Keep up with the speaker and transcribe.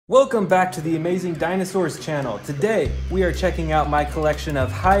Welcome back to the Amazing Dinosaurs channel. Today, we are checking out my collection of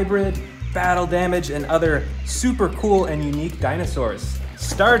hybrid, battle damage, and other super cool and unique dinosaurs.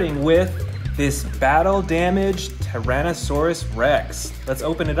 Starting with this battle damaged Tyrannosaurus Rex. Let's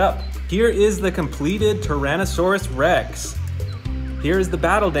open it up. Here is the completed Tyrannosaurus Rex. Here is the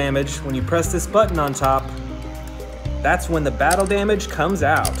battle damage. When you press this button on top, that's when the battle damage comes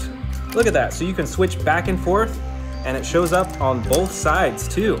out. Look at that, so you can switch back and forth, and it shows up on both sides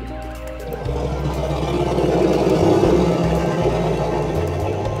too.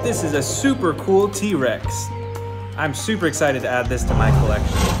 This is a super cool T-Rex. I'm super excited to add this to my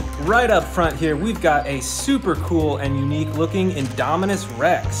collection. Right up front here, we've got a super cool and unique looking Indominus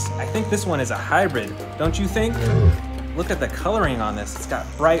Rex. I think this one is a hybrid, don't you think? Look at the coloring on this. It's got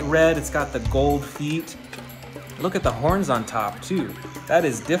bright red, it's got the gold feet. Look at the horns on top too. That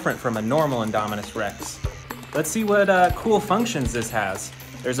is different from a normal Indominus Rex. Let's see what cool functions this has.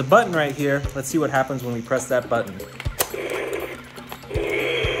 There's a button right here. Let's see what happens when we press that button.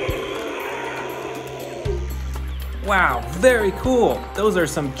 Wow, very cool. Those are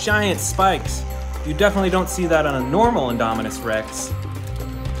some giant spikes. You definitely don't see that on a normal Indominus Rex.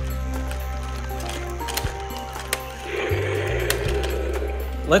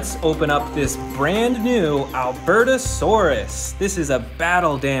 Let's open up this brand new Albertosaurus. This is a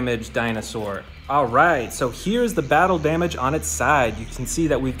battle damaged dinosaur. All right, so here's the battle damage on its side. You can see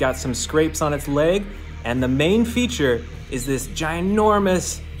that we've got some scrapes on its leg, and the main feature is this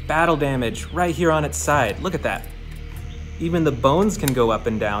ginormous battle damage right here on its side. Look at that. Even the bones can go up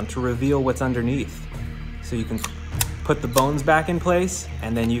and down to reveal what's underneath. So you can put the bones back in place,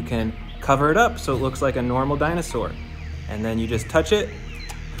 and then you can cover it up so it looks like a normal dinosaur. And then you just touch it,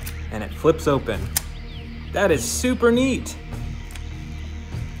 and it flips open. That is super neat.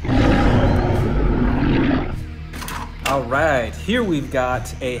 All right, here we've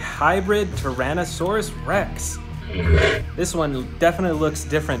got a hybrid Tyrannosaurus Rex. This one definitely looks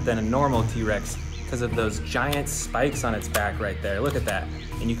different than a normal T-Rex because of those giant spikes on its back right there. Look at that.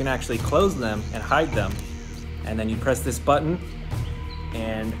 And you can actually close them and hide them. And then you press this button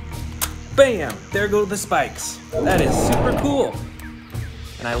and bam, there go the spikes. That is super cool.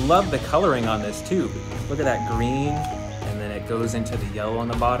 And I love the coloring on this too. Look at that green, and then it goes into the yellow on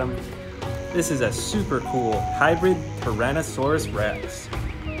the bottom. This is a super cool hybrid Tyrannosaurus Rex.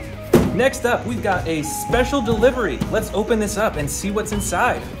 Next up, we've got a special delivery. Let's open this up and see what's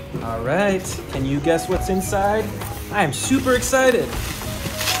inside. All right, can you guess what's inside? I am super excited.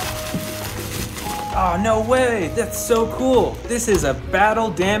 Oh, no way, that's so cool. This is a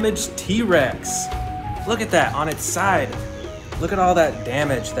battle damaged T-Rex. Look at that on its side. Look at all that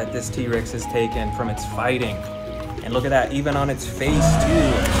damage that this T-Rex has taken from its fighting. And look at that, even on its face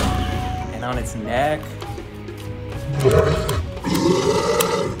too. And on its neck.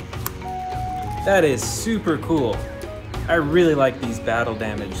 That is super cool. I really like these battle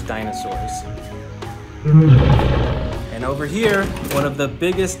damaged dinosaurs. And over here, one of the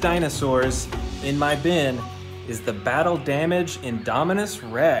biggest dinosaurs in my bin is the battle damaged Indominus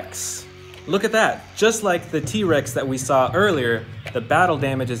Rex. Look at that, just like the T-Rex that we saw earlier, the battle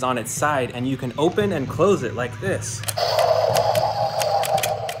damage is on its side and you can open and close it like this.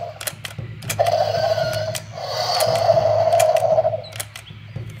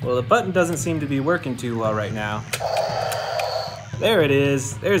 Well, the button doesn't seem to be working too well right now. There it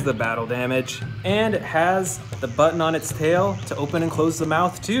is, there's the battle damage. And it has the button on its tail to open and close the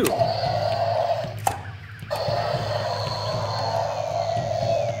mouth too.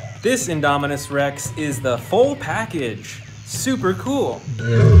 This Indominus Rex is the full package. Super cool.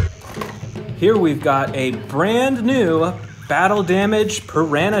 Here we've got a brand new battle damaged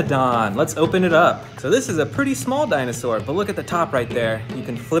Pteranodon. Let's open it up. So this is a pretty small dinosaur, but look at the top right there. You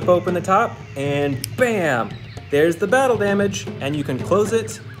can flip open the top and bam, there's the battle damage, and you can close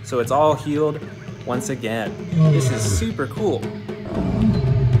it so it's all healed once again. This is super cool.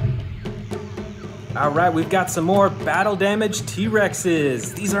 All right, we've got some more battle damaged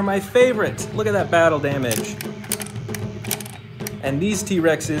T-Rexes. These are my favorite. Look at that battle damage. And these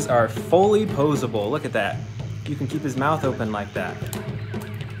T-Rexes are fully posable. Look at that. You can keep his mouth open like that.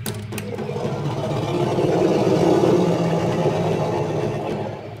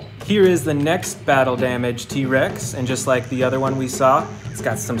 Here is the next battle damaged T-Rex, and just like the other one we saw, it's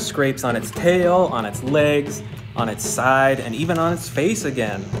got some scrapes on its tail, on its legs, on its side, and even on its face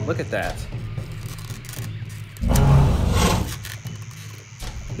again. Look at that.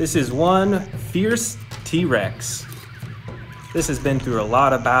 This is one fierce T-Rex. This has been through a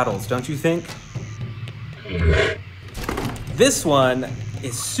lot of battles, don't you think? This one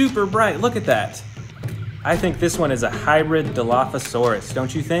is super bright, look at that. I think this one is a hybrid Dilophosaurus,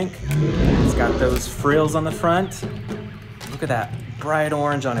 don't you think? It's got those frills on the front. Look at that bright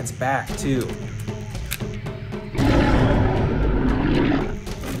orange on its back too.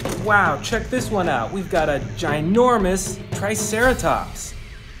 Wow, check this one out. We've got a ginormous Triceratops.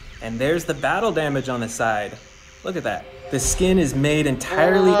 And there's the battle damage on the side. Look at that. The skin is made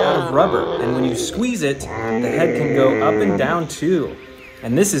entirely out of rubber, and when you squeeze it, the head can go up and down too.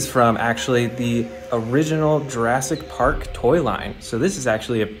 And this is from actually the original Jurassic Park toy line. So this is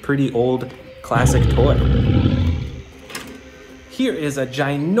actually a pretty old classic toy. Here is a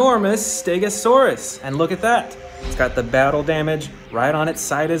ginormous Stegosaurus, and look at that. It's got the battle damage right on its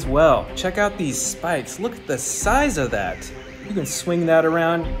side as well. Check out these spikes. Look at the size of that. You can swing that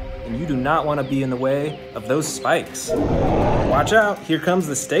around, and you do not want to be in the way of those spikes. Watch out, here comes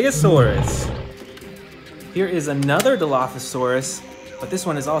the Stegosaurus. Here is another Dilophosaurus, but this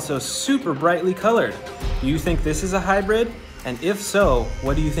one is also super brightly colored. Do you think this is a hybrid? And if so,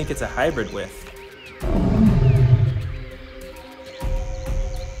 what do you think it's a hybrid with?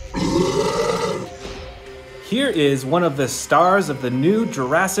 Here is one of the stars of the new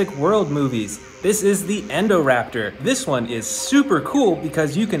Jurassic World movies. This is the Endoraptor. This one is super cool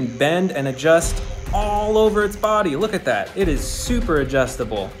because you can bend and adjust all over its body. Look at that. It is super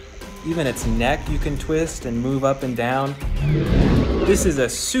adjustable. Even its neck you can twist and move up and down. This is a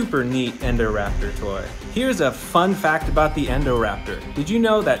super neat Endoraptor toy. Here's a fun fact about the Endoraptor. Did you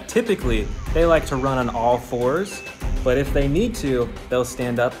know that typically they like to run on all fours? But if they need to, they'll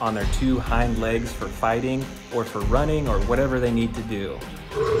stand up on their two hind legs for fighting or for running or whatever they need to do.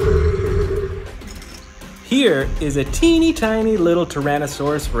 Here is a teeny tiny little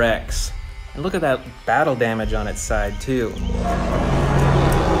Tyrannosaurus Rex. And look at that battle damage on its side too.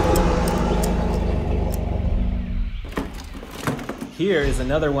 Here is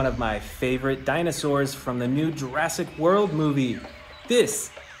another one of my favorite dinosaurs from the new Jurassic World movie.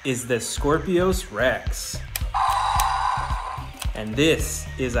 This is the Scorpius Rex. And this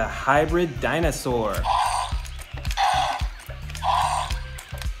is a hybrid dinosaur.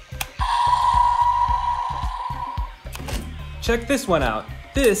 Check this one out.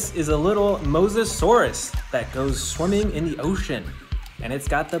 This is a little Mosasaurus that goes swimming in the ocean. And it's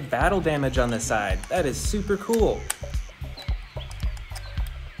got the battle damage on the side. That is super cool.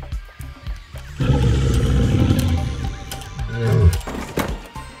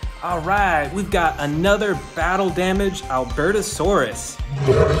 All right, we've got another battle damage Albertosaurus.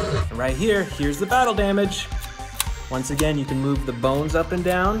 And right here, here's the battle damage. Once again, you can move the bones up and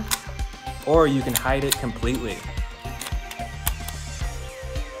down, or you can hide it completely.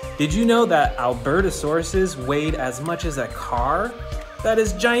 Did you know that Albertosauruses weighed as much as a car? That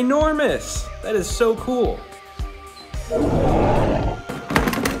is ginormous. That is so cool.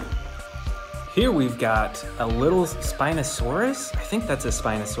 Here we've got a little Spinosaurus. I think that's a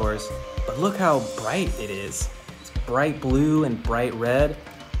Spinosaurus, but look how bright it is. It's bright blue and bright red.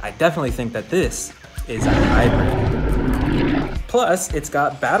 I definitely think that this is a hybrid. Plus, it's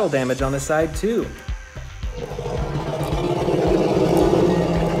got battle damage on the side too.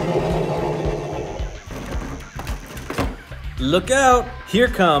 Look out, here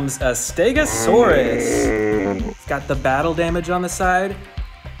comes a Stegosaurus. It's got the battle damage on the side.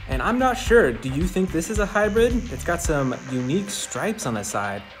 And I'm not sure, do you think this is a hybrid? It's got some unique stripes on the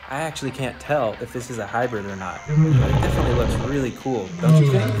side. I actually can't tell if this is a hybrid or not. But it definitely looks really cool, don't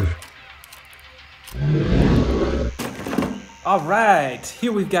you think? All right,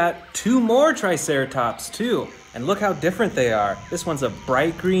 here we've got two more Triceratops too. And look how different they are. This one's a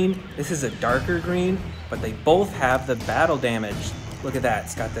bright green, this is a darker green, but they both have the battle damage. Look at that,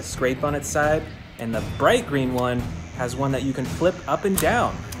 it's got the scrape on its side, and the bright green one has one that you can flip up and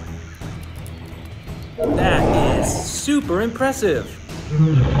down. That is super impressive.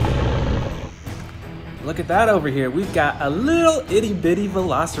 Look at that over here. We've got a little itty bitty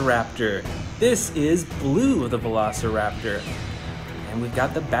Velociraptor. This is Blue the Velociraptor. And we've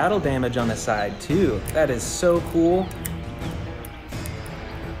got the battle damage on the side too. That is so cool.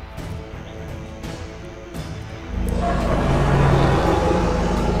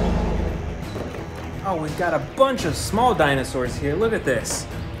 Oh, we've got a bunch of small dinosaurs here. Look at this.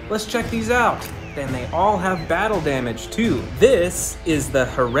 Let's check these out. And they all have battle damage too. This is the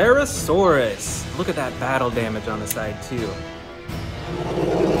Herrerasaurus. Look at that battle damage on the side too.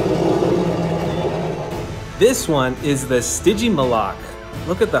 This one is the Stygimoloch.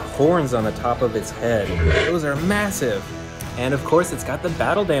 Look at the horns on the top of its head. Those are massive. And of course, it's got the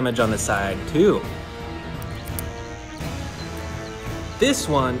battle damage on the side too. This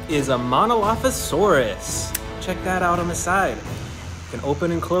one is a Monolophosaurus. Check that out on the side. You can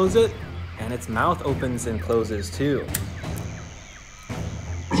open and close it, and and its mouth opens and closes too.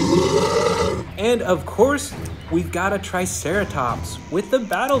 And of course, we've got a Triceratops with the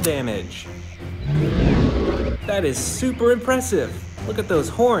battle damage. That is super impressive. Look at those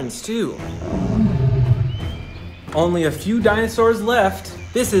horns too. Only a few dinosaurs left.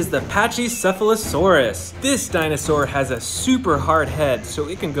 This is the Pachycephalosaurus. This dinosaur has a super hard head, so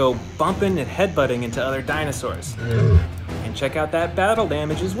it can go bumping and headbutting into other dinosaurs. And check out that battle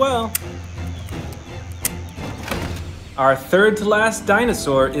damage as well. Our third to last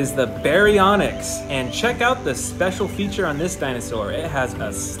dinosaur is the Baryonyx. And check out the special feature on this dinosaur. It has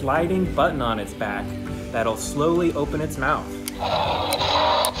a sliding button on its back that'll slowly open its mouth.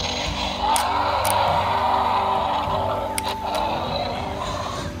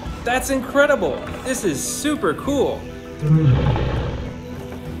 That's incredible! This is super cool!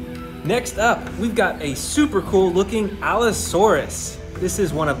 Next up, we've got a super cool looking Allosaurus. This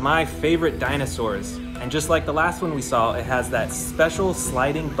is one of my favorite dinosaurs. And just like the last one we saw, it has that special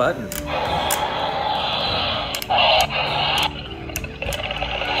sliding button.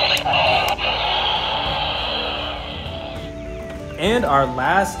 And our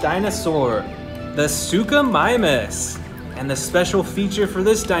last dinosaur, the Suchomimus. And the special feature for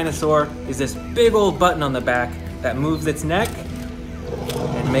this dinosaur is this big old button on the back that moves its neck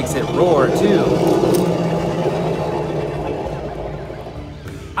and makes it roar too.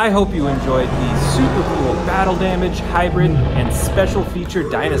 I hope you enjoyed these super cool battle damage, hybrid, and special feature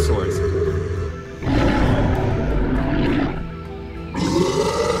dinosaurs.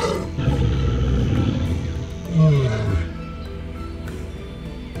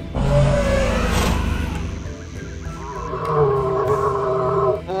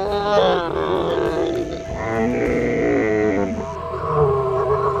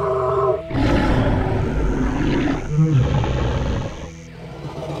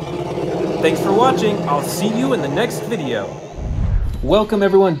 Thanks for watching. I'll see you in the next video. Welcome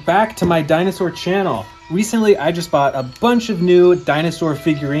everyone back to my dinosaur channel. Recently, I just bought a bunch of new dinosaur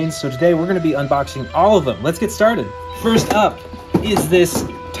figurines, so today we're going to be unboxing all of them. Let's get started. First up is this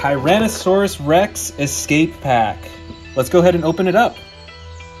Tyrannosaurus Rex escape pack. Let's go ahead and open it up.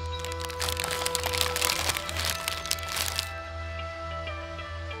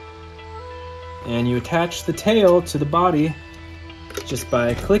 And you attach the tail to the body just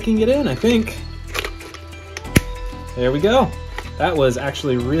by clicking it in, I think. There we go. That was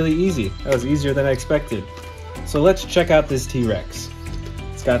actually really easy. That was easier than I expected. So let's check out this T-Rex.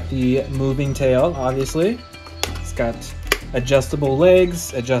 It's got the moving tail, obviously. It's got adjustable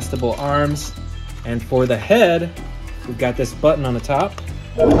legs, adjustable arms, and for the head, we've got this button on the top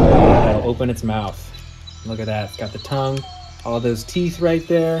that'll open its mouth. Look at that, it's got the tongue, all those teeth right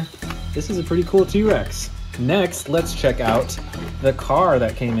there. This is a pretty cool T-Rex. Next, let's check out the car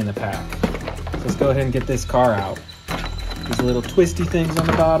that came in the pack. So let's go ahead and get this car out. These little twisty things on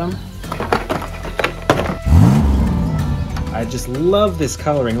the bottom. I just love this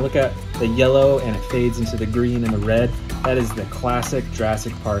coloring. Look at the yellow and it fades into the green and the red. That is the classic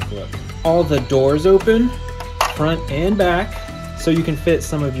Jurassic Park look. All the doors open, front and back, so you can fit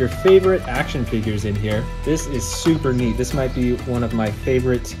some of your favorite action figures in here. This is super neat. This might be one of my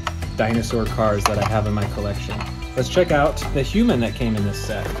favorite dinosaur cars that I have in my collection. Let's check out the human that came in this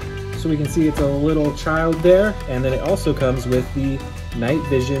set. So we can see it's a little child there, and then it also comes with the night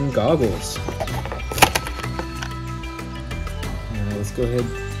vision goggles. Let's go ahead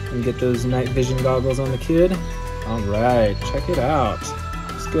and get those night vision goggles on the kid. All right, check it out.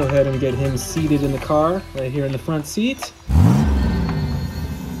 Let's go ahead and get him seated in the car right here in the front seat.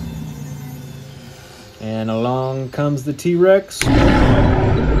 And along comes the T-Rex.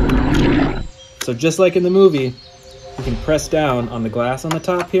 So just like in the movie, you can press down on the glass on the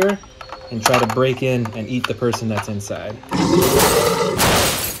top here and try to break in and eat the person that's inside.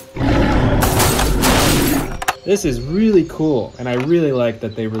 This is really cool, and I really like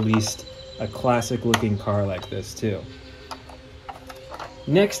that they released a classic looking car like this too.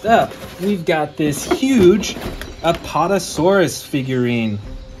 Next up, we've got this huge Albertosaurus figurine.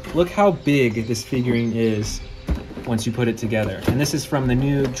 Look how big this figurine is once you put it together. And this is from the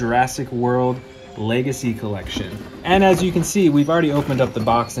new Jurassic World Legacy Collection. And as you can see, we've already opened up the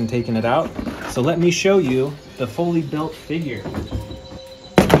box and taken it out. So let me show you the fully built figure.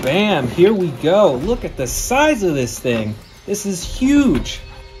 Bam, here we go. Look at the size of this thing. This is huge.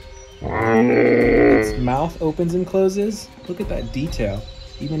 Its mouth opens and closes. Look at that detail.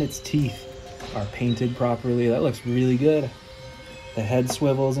 Even its teeth are painted properly. That looks really good. The head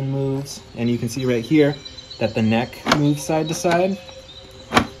swivels and moves. And you can see right here that the neck moves side to side.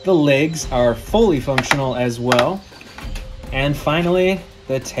 The legs are fully functional as well. And finally,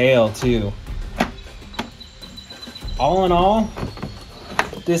 the tail too. All in all,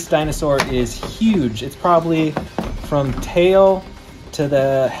 this dinosaur is huge. It's probably from tail to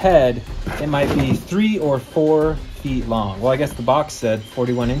the head, it might be 3 or 4 feet long. Well, I guess the box said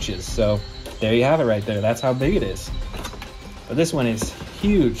 41 inches, so there you have it right there. That's how big it is. But this one is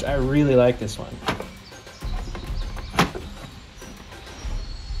huge. I really like this one.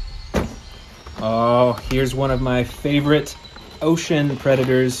 Oh, here's one of my favorite ocean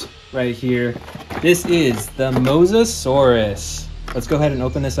predators right here. This is the Mosasaurus. Let's go ahead and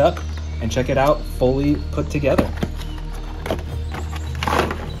open this up and check it out fully put together.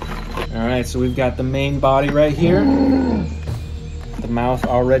 All right, so we've got the main body right here. The mouth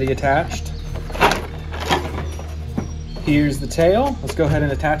already attached. Here's the tail. Let's go ahead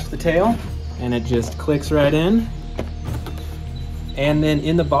and attach the tail, and it just clicks right in. And then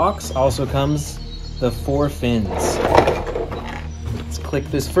in the box also comes the 4 fins. Let's click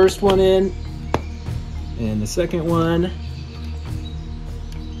this first one in, and the second one,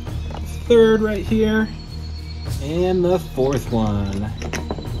 third right here, and the 4th one.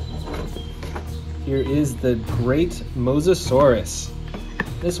 Here is the great Mosasaurus.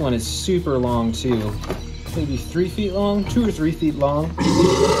 This one is super long too. Maybe 3 feet long, 2 or 3 feet long.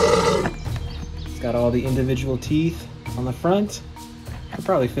 It's got all the individual teeth on the front. Could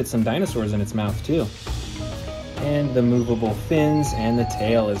probably fit some dinosaurs in its mouth too. And the movable fins and the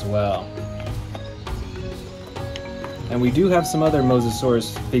tail as well. And we do have some other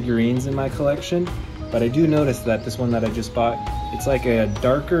Mosasaurus figurines in my collection, but I do notice that this one that I just bought, it's like a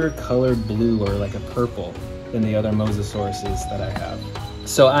darker colored blue or like a purple than the other Mosasauruses that I have.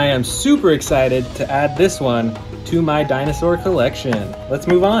 So I am super excited to add this one to my dinosaur collection. Let's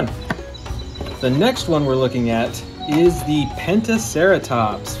move on. The next one we're looking at is the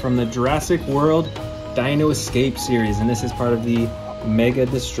Pentaceratops from the Jurassic World Dino Escape series, and this is part of the Mega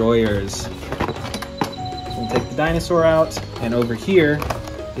Destroyers. We'll take the dinosaur out, and over here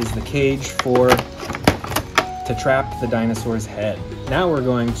is the cage to trap the dinosaur's head. Now we're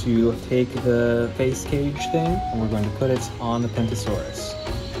going to take the face cage thing and we're going to put it on the Pentasaurus.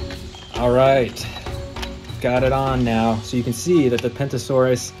 All right, got it on now. So you can see that the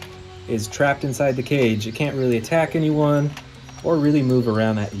Pentasaurus is trapped inside the cage. It can't really attack anyone or really move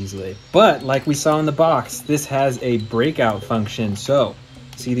around that easily. But like we saw in the box, this has a breakout function. So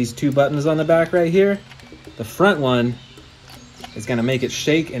see these 2 buttons on the back right here? The front one is gonna make it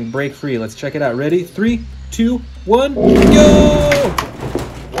shake and break free. Let's check it out. Ready? 3, 2, 1, go!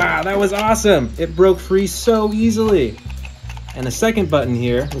 Wow, that was awesome. It broke free so easily. And the second button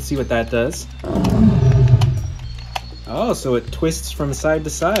here, let's see what that does. Oh, so it twists from side to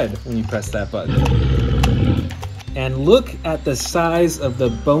side when you press that button. And look at the size of the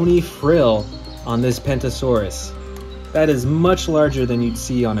bony frill on this Pentasaurus. That is much larger than you'd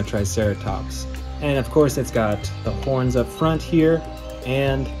see on a Triceratops. And of course it's got the horns up front here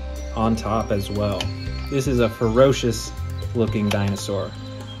and on top as well. This is a ferocious looking dinosaur.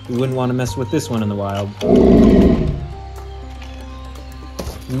 You wouldn't want to mess with this one in the wild.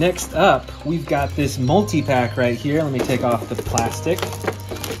 Next up, we've got this multi-pack right here. Let me take off the plastic.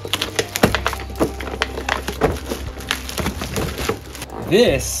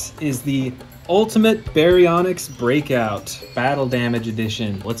 This is the Ultimate Baryonyx Breakout Battle Damage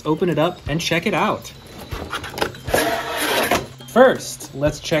Edition. Let's open it up and check it out. First,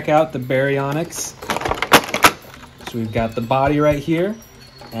 let's check out the Baryonyx. So we've got the body right here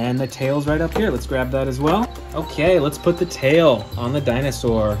and the tail's right up here. Let's grab that as well. Okay, let's put the tail on the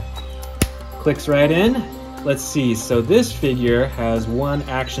dinosaur. Clicks right in. Let's see, so this figure has 1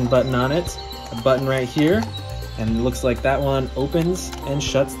 action button on it, a button right here, and it looks like that one opens and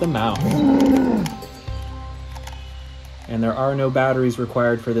shuts the mouth. And there are no batteries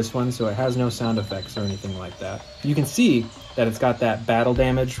required for this one, so it has no sound effects or anything like that. You can see that it's got that battle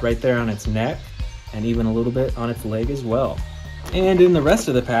damage right there on its neck, and even a little bit on its leg as well. And in the rest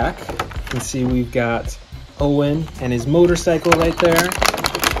of the pack, you can see we've got Owen and his motorcycle right there.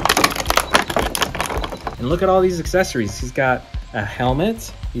 And look at all these accessories. He's got a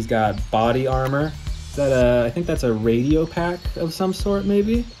helmet, he's got body armor. Is that I think that's a radio pack of some sort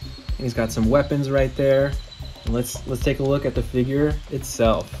maybe? And he's got some weapons right there. And let's take a look at the figure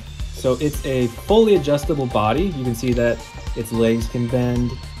itself. So it's a fully adjustable body. You can see that its legs can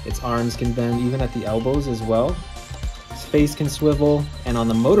bend, its arms can bend, even at the elbows as well. Its face can swivel, and on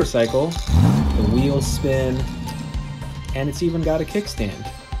the motorcycle, the wheels spin, and it's even got a kickstand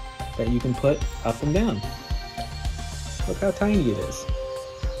that you can put up and down. Look how tiny it is.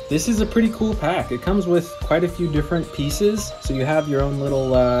 This is a pretty cool pack. It comes with quite a few different pieces, so you have your own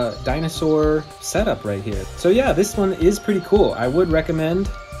little dinosaur setup right here. So yeah, this one is pretty cool. I would recommend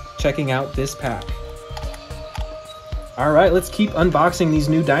checking out this pack. All right, let's keep unboxing these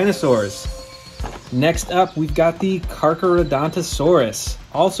new dinosaurs. Next up, we've got the Carcharodontosaurus,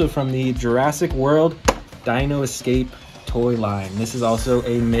 also from the Jurassic World Dino Escape toy line. This is also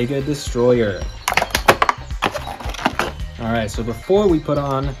a Mega Destroyer. All right, so before we put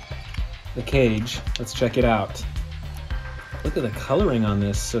on the cage, let's check it out. Look at the coloring on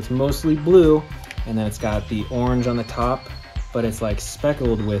this. So it's mostly blue, and then it's got the orange on the top, but it's like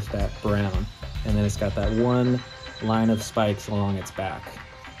speckled with that brown. And then it's got that one line of spikes along its back.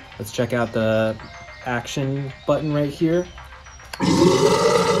 Let's check out the action button right here.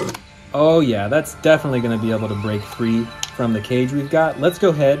 Oh yeah, that's definitely gonna be able to break free from the cage we've got. Let's go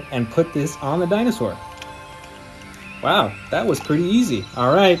ahead and put this on the dinosaur. Wow, that was pretty easy.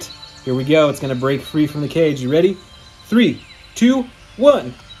 All right, here we go. It's gonna break free from the cage. You ready? 3, 2,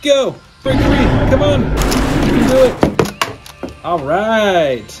 1, go! Break free, come on, you can do it. All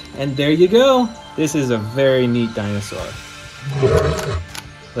right, and there you go. This is a very neat dinosaur.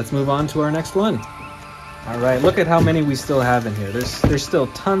 Let's move on to our next one. All right, look at how many we still have in here. There's still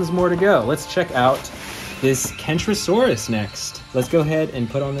tons more to go. Let's check out this Kentrosaurus next. Let's go ahead and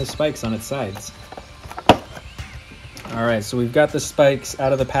put on those spikes on its sides. All right, so we've got the spikes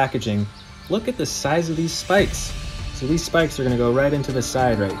out of the packaging. Look at the size of these spikes. So these spikes are gonna go right into the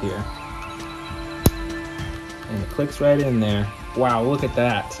side right here. And it clicks right in there. Wow, look at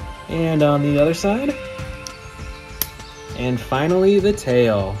that. And on the other side. And finally, the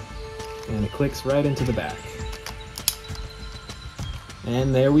tail. And it clicks right into the back.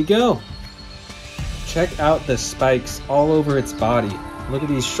 And there we go. Check out the spikes all over its body. Look at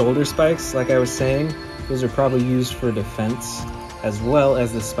these shoulder spikes, like I was saying. Those are probably used for defense, as well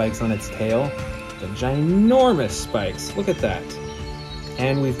as the spikes on its tail. The ginormous spikes, look at that.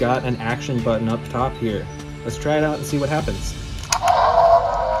 And we've got an action button up top here. Let's try it out and see what happens.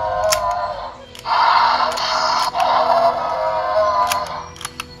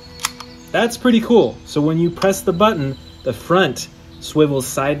 That's pretty cool. So when you press the button, the front swivels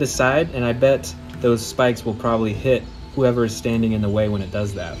side to side, and I bet those spikes will probably hit whoever is standing in the way when it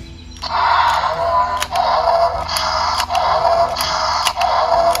does that.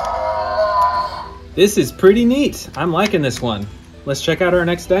 This is pretty neat. I'm liking this one. Let's check out our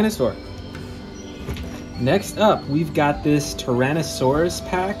next dinosaur. Next up, we've got this Tyrannosaurus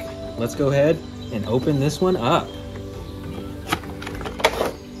pack. Let's go ahead and open this one up.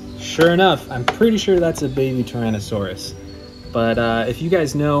 Sure enough, I'm pretty sure that's a baby Tyrannosaurus. But if you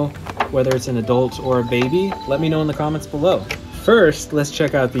guys know whether it's an adult or a baby, let me know in the comments below. First, let's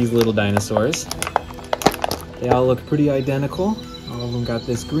check out these little dinosaurs. They all look pretty identical. All of them got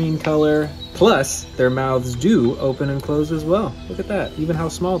this green color. Plus, their mouths do open and close as well. Look at that, even how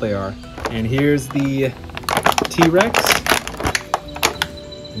small they are. And here's the T-Rex.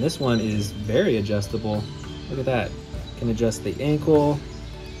 And this one is very adjustable. Look at that. Can adjust the ankle,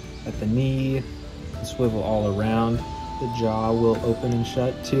 at the knee, and swivel all around. The jaw will open and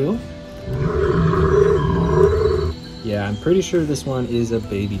shut too. Yeah, I'm pretty sure this one is a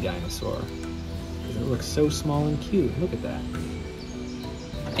baby dinosaur, because it looks so small and cute. Look at that.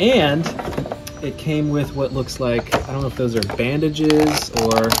 And it came with what looks like, I don't know if those are bandages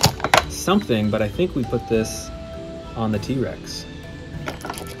or something, but I think we put this on the T-Rex.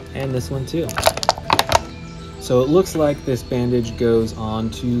 And this one too. So it looks like this bandage goes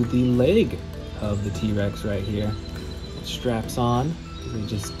onto the leg of the T-Rex right here. It straps on, because we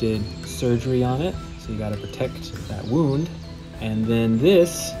just did surgery on it, so you gotta protect that wound. And then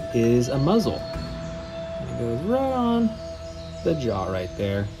this is a muzzle. And it goes right on the jaw right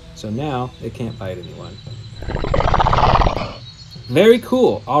there. So now it can't bite anyone. Very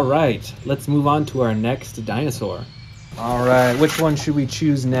cool. All right, let's move on to our next dinosaur. All right, which one should we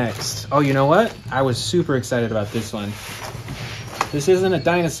choose next? Oh, you know what? I was super excited about this one. This isn't a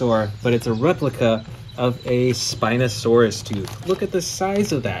dinosaur, but it's a replica of a Spinosaurus tooth. Look at the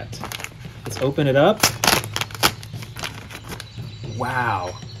size of that. Let's open it up.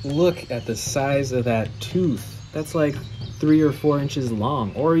 Wow, look at the size of that tooth. That's like 3 or 4 inches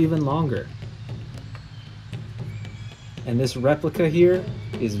long, or even longer. And this replica here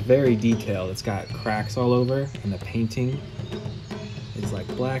is very detailed. It's got cracks all over, and the painting is like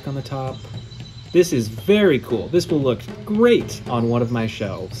black on the top. This is very cool. This will look great on one of my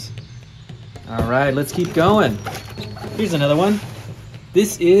shelves. All right, let's keep going. Here's another one.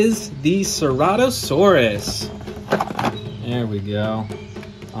 This is the Ceratosaurus. There we go.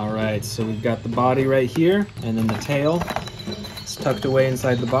 All right, so we've got the body right here, and then the tail. It's tucked away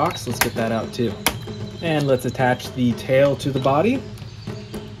inside the box. Let's get that out too. And let's attach the tail to the body.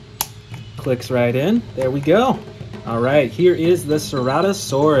 Clicks right in. There we go. All right, here is the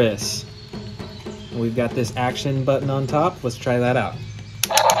Ceratosaurus. We've got this action button on top. Let's try that out.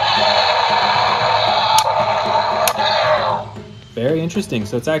 Very interesting.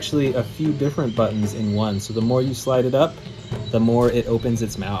 So it's actually a few different buttons in one. So the more you slide it up, the more it opens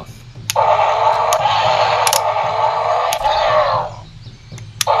its mouth.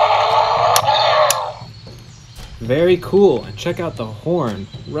 Very cool. And check out the horn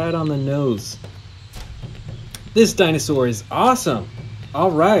right on the nose. This dinosaur is awesome.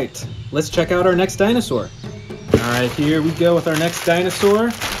 All right, let's check out our next dinosaur. All right, here we go with our next dinosaur.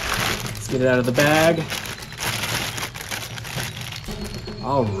 Let's get it out of the bag.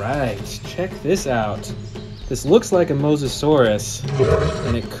 All right, check this out. This looks like a Mosasaurus,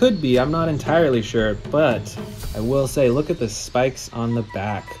 and it could be, I'm not entirely sure, but I will say, look at the spikes on the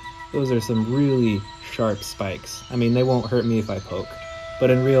back. Those are some really sharp spikes. I mean, they won't hurt me if I poke, but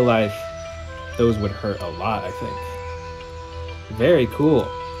in real life, those would hurt a lot, I think. Very cool.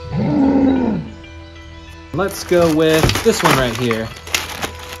 Let's go with this one right here.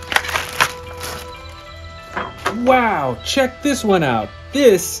 Wow, check this one out.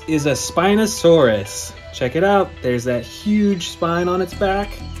 This is a Spinosaurus. Check it out. There's that huge spine on its back.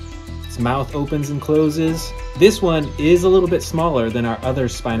 Its mouth opens and closes. This one is a little bit smaller than our other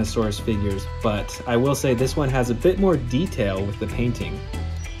Spinosaurus figures, but I will say this one has a bit more detail with the painting.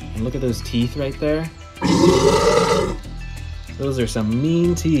 And look at those teeth right there. Those are some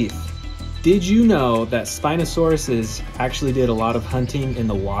mean teeth. Did you know that Spinosauruses actually did a lot of hunting in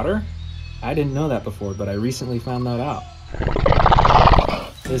the water? I didn't know that before, but I recently found that out.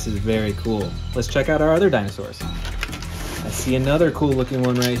 This is very cool. Let's check out our other dinosaurs. I see another cool looking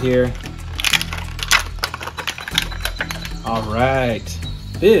one right here. All right,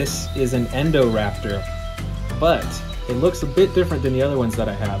 this is an Endoraptor, but it looks a bit different than the other ones that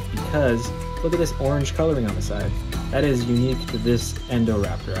I have because look at this orange coloring on the side. That is unique to this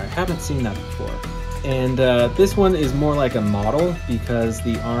Endoraptor. I haven't seen that before. And this one is more like a model because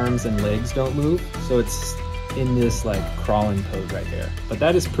the arms and legs don't move, so it's in this like crawling pose right here. But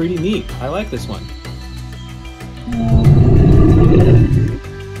that is pretty neat. I like this one.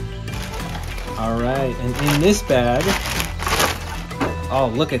 All right, and in this bag, oh,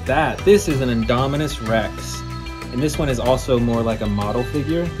 look at that. This is an Indominus Rex. And this one is also more like a model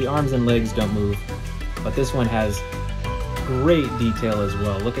figure. The arms and legs don't move, but this one has great detail as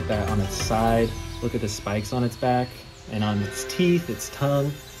well. Look at that on its side. Look at the spikes on its back and on its teeth, its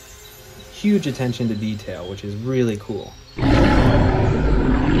tongue. Huge attention to detail, which is really cool.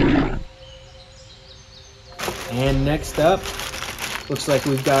 And next up, looks like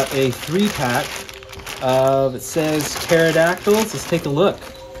we've got a 3-pack of, it says pterodactyls. Let's take a look.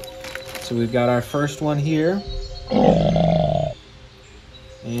 So we've got our first one here.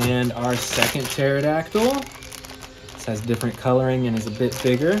 And our second pterodactyl. This has different coloring and is a bit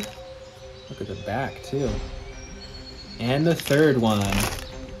bigger. Look at the back too. And the third one.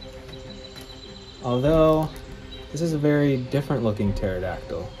 Although, this is a very different looking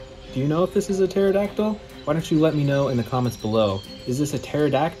pterodactyl. Do you know if this is a pterodactyl? Why don't you let me know in the comments below. Is this a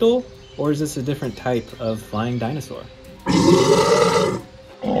pterodactyl or is this a different type of flying dinosaur?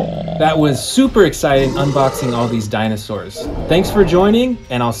 That was super exciting unboxing all these dinosaurs. Thanks for joining,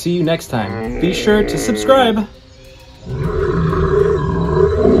 and I'll see you next time. Be sure to subscribe.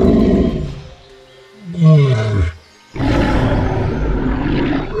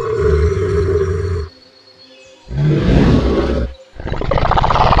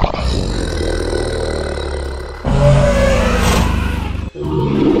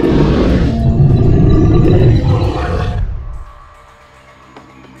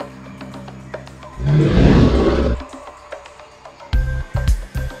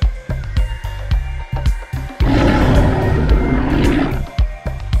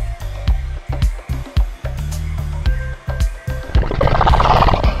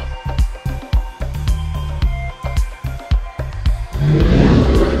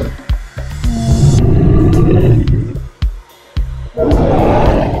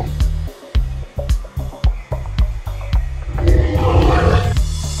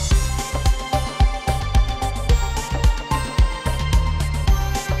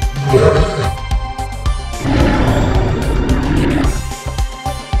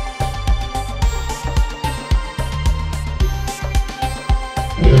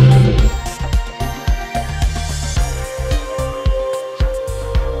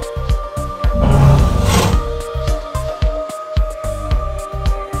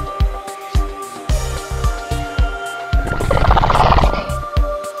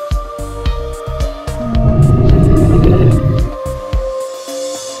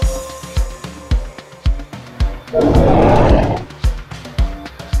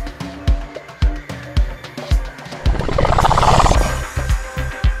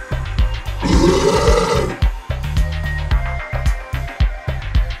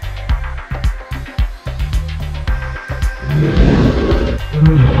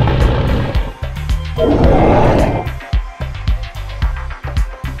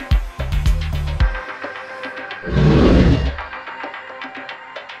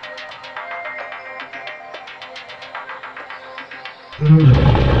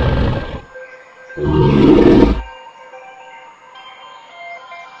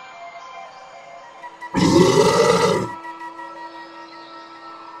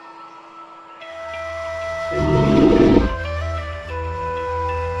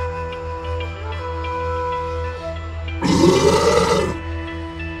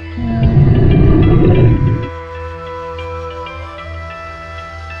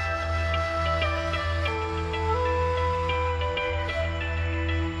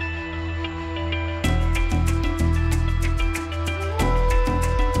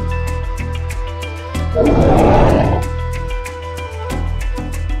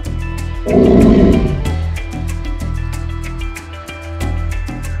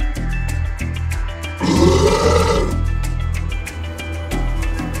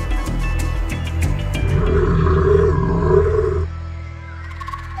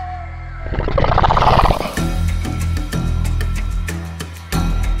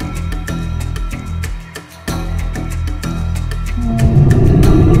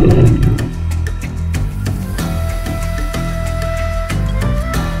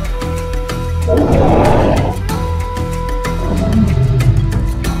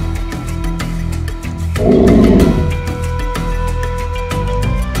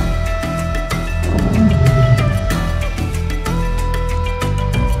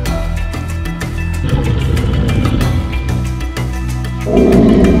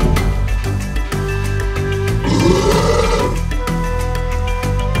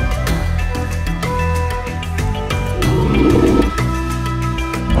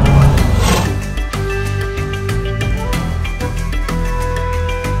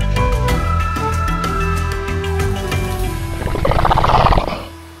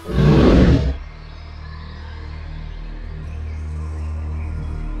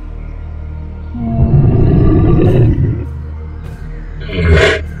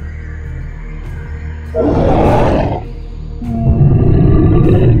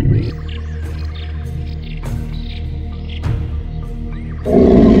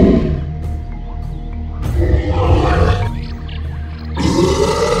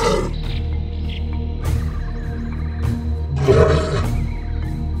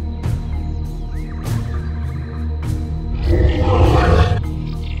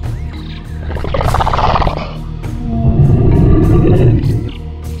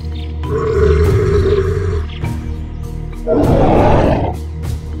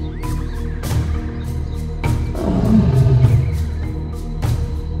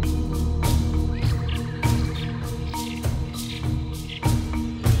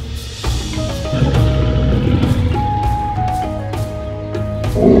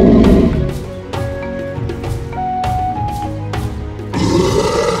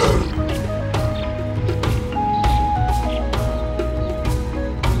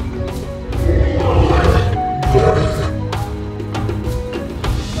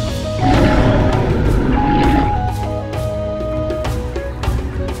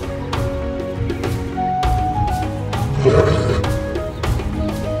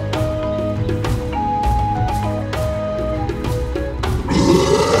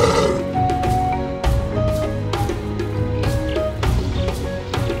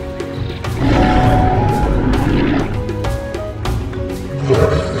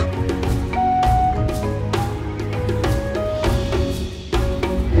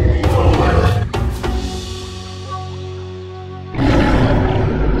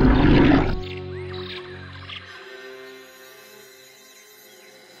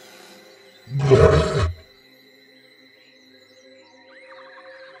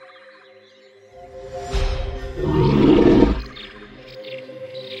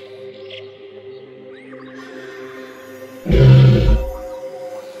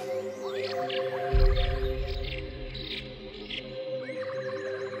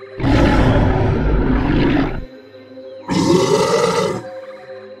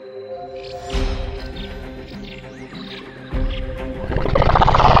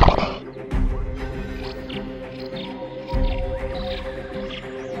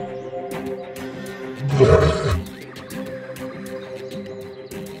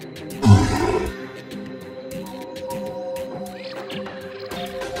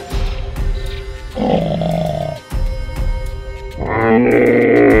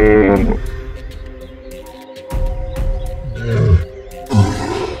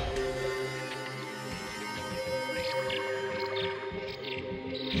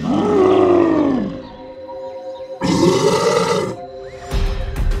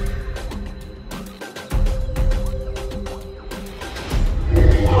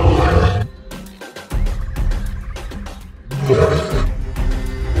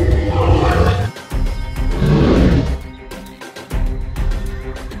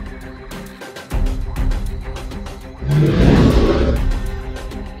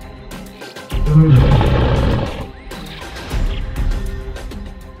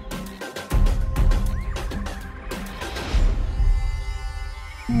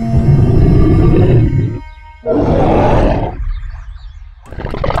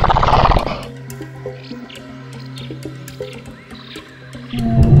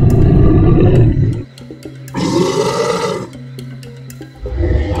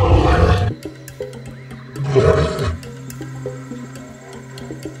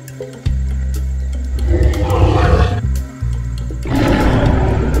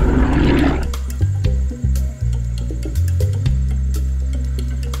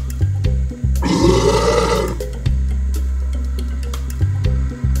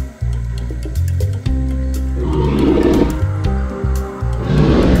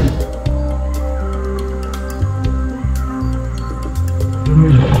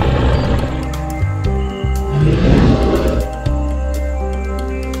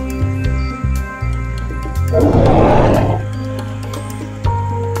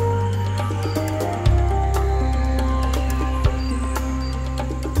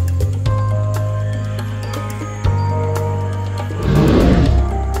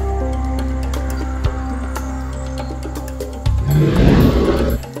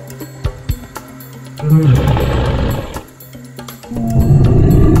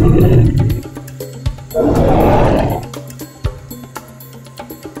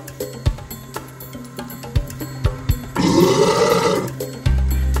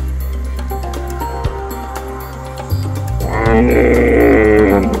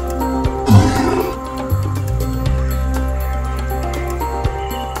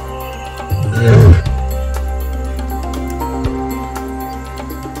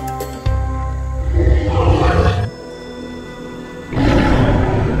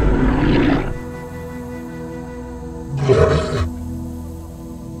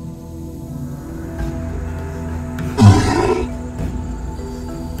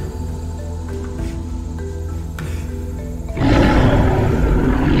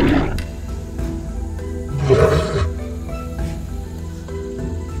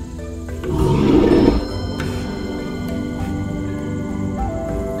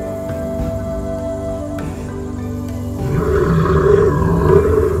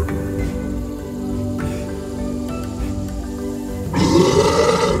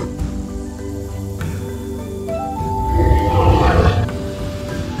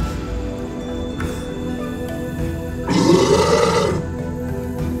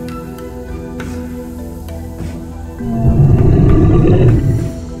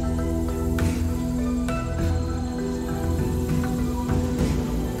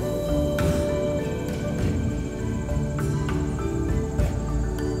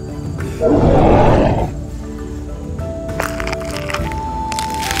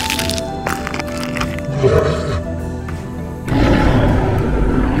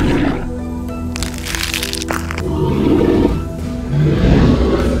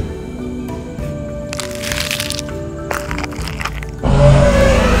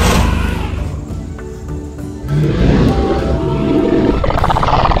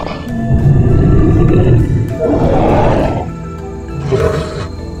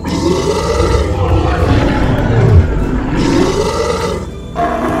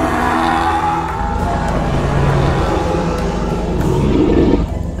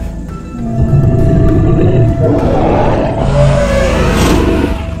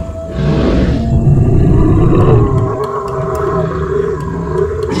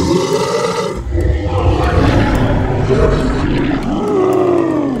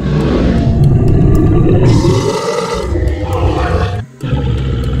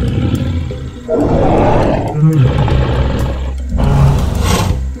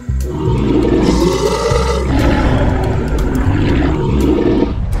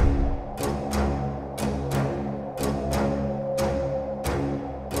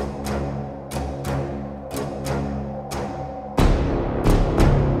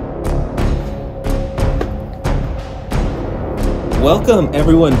 Welcome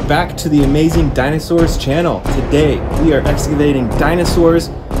everyone back to the Amazing Dinosaurs channel. Today we are excavating dinosaurs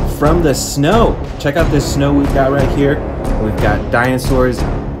from the snow. Check out this snow we've got right here. We've got dinosaurs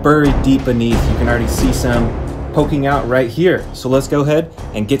buried deep beneath. You can already see some poking out right here. So let's go ahead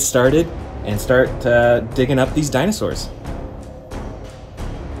and get started and start digging up these dinosaurs.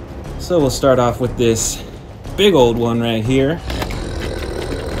 So we'll start off with this big old one right here.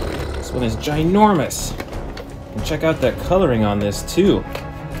 This one is ginormous. And check out that coloring on this too.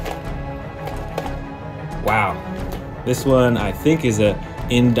 Wow. This one I think is a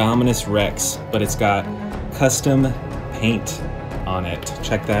Indominus Rex, but it's got custom paint on it.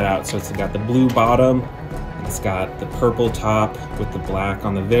 Check that out. So it's got the blue bottom, it's got the purple top with the black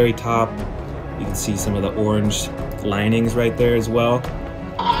on the very top. You can see some of the orange linings right there as well.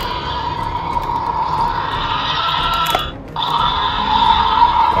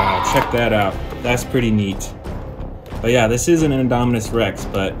 Wow, check that out. That's pretty neat. But yeah, this is an Indominus Rex,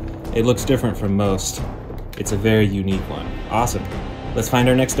 but it looks different from most. It's a very unique one. Awesome. Let's find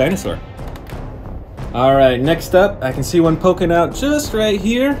our next dinosaur. All right, next up, I can see one poking out just right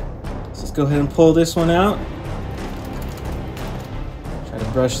here. Let's go ahead and pull this one out. Try to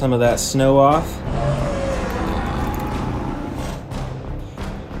brush some of that snow off.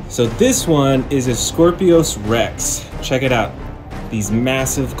 So this one is a Scorpius Rex. Check it out. These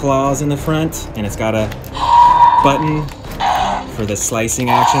massive claws in the front, and it's got a button for the slicing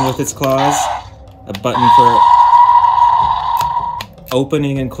action with its claws, a button for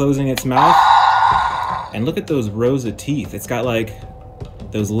opening and closing its mouth, and look at those rows of teeth. It's got like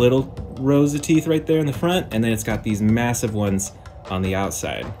those little rows of teeth right there in the front, and then it's got these massive ones on the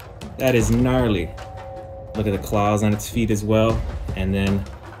outside. That is gnarly. Look at the claws on its feet as well, and then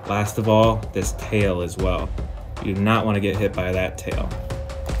last of all, this tail as well. You do not want to get hit by that tail.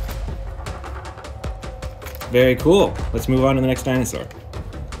 Very cool. Let's move on to the next dinosaur.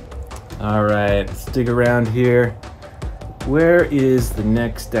 All right, let's dig around here. Where is the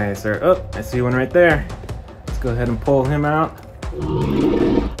next dinosaur? Oh, I see one right there. Let's go ahead and pull him out.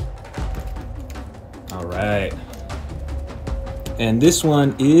 All right. And this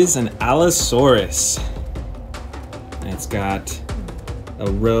one is an Albertosaurus. And it's got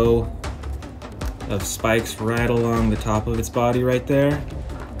a row of spikes right along the top of its body right there.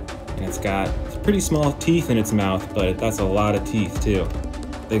 And it's got pretty small teeth in its mouth, but that's a lot of teeth too.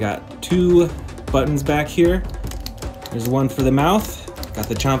 They got two buttons back here. There's one for the mouth, got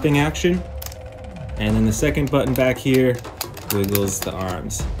the chomping action, and then the second button back here wiggles the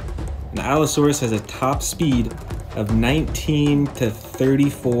arms. And the Albertosaurus has a top speed of 19 to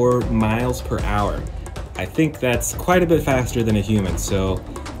 34 miles per hour. I think that's quite a bit faster than a human, so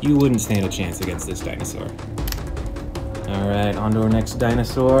you wouldn't stand a chance against this dinosaur. All right, on to our next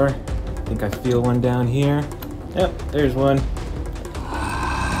dinosaur. I think I feel one down here. Yep, there's one.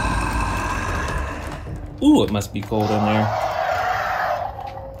 Ooh, it must be cold in there.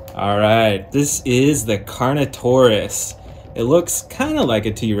 All right, this is the Carnotaurus. It looks kind of like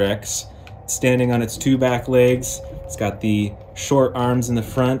a T-Rex, standing on its two back legs. It's got the short arms in the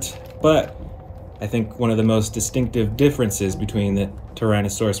front, but I think one of the most distinctive differences between the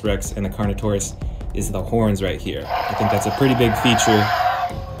Tyrannosaurus Rex and the Carnotaurus is the horns right here. I think that's a pretty big feature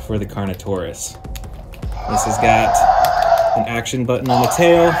for the Carnotaurus. This has got an action button on the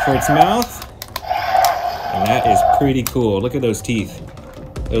tail for its mouth, and that is pretty cool. Look at those teeth.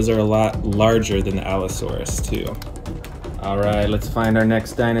 Those are a lot larger than the Allosaurus too. All right, let's find our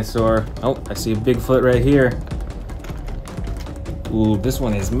next dinosaur. Oh, I see a Bigfoot right here. Ooh, this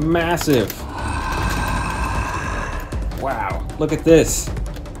one is massive. Wow, look at this.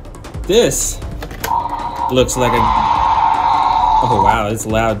 This looks like a... Oh wow, it's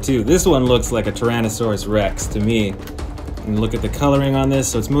loud too. This one looks like a Tyrannosaurus Rex to me. And look at the coloring on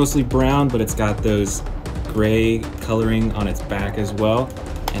this. So it's mostly brown, but it's got those gray coloring on its back as well.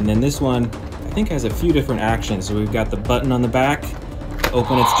 And then this one, I think, has a few different actions. So we've got the button on the back,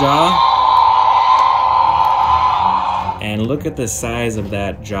 open its jaw. And look at the size of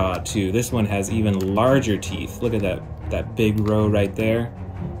that jaw too. This one has even larger teeth. Look at that big row right there.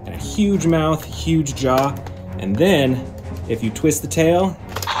 And a huge mouth, huge jaw. And then, if you twist the tail,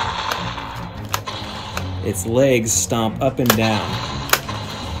 its legs stomp up and down.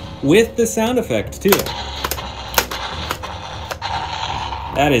 With the sound effect too.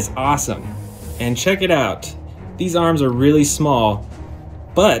 That is awesome. And check it out. These arms are really small,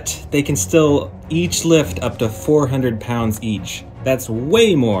 but they can still each lift up to 400 pounds each. That's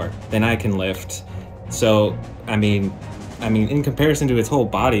way more than I can lift. So, I mean, in comparison to its whole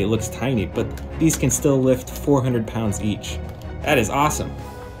body, it looks tiny, but these can still lift 400 pounds each. That is awesome.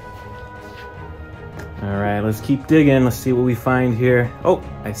 All right, let's keep digging. Let's see what we find here. Oh,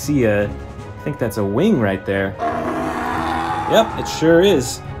 I see I think that's a wing right there. Yep, it sure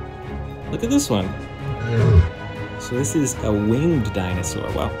is. Look at this one. So this is a winged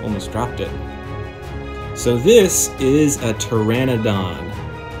dinosaur. Wow, almost dropped it. So this is a pteranodon,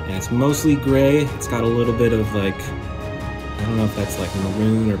 and it's mostly gray. It's got a little bit of like, I don't know if that's like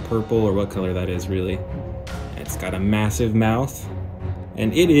maroon or purple or what color that is really. It's got a massive mouth,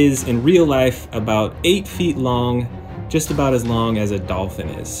 and it is in real life about 8 feet long, just about as long as a dolphin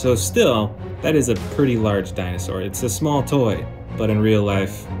is. So still, that is a pretty large dinosaur. It's a small toy, but in real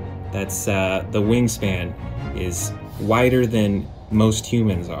life, that's the wingspan is wider than most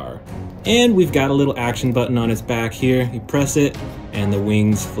humans are. And we've got a little action button on its back here. You press it, and the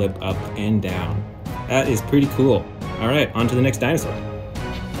wings flip up and down. That is pretty cool. All right, on to the next dinosaur.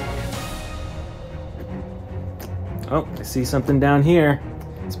 Oh, I see something down here.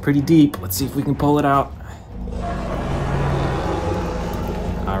 It's pretty deep. Let's see if we can pull it out.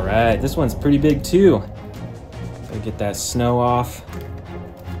 All right, this one's pretty big too. Gotta get that snow off.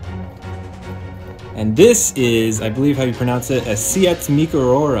 And this is, I believe how you pronounce it, a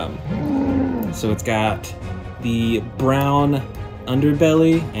Siatzmicororum. So it's got the brown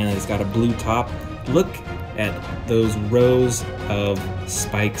underbelly and it's got a blue top. Look at those rows of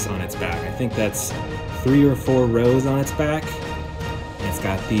spikes on its back. I think that's 3 or 4 rows on its back. And it's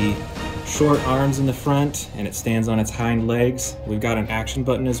got the short arms in the front and it stands on its hind legs. We've got an action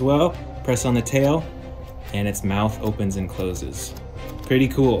button as well. Press on the tail and its mouth opens and closes. Pretty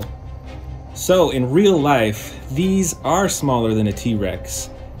cool. So in real life, these are smaller than a T-Rex,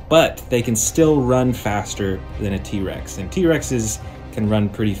 but they can still run faster than a T-Rex. And T-Rexes can run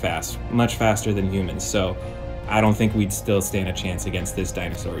pretty fast, much faster than humans. So I don't think we'd still stand a chance against this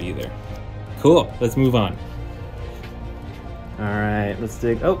dinosaur either. Cool, let's move on. All right, let's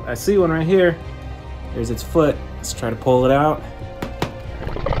dig. Oh, I see one right here. There's its foot. Let's try to pull it out.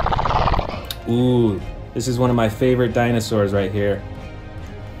 Ooh, this is one of my favorite dinosaurs right here.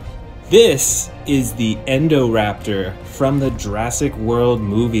 This is the Indoraptor from the Jurassic World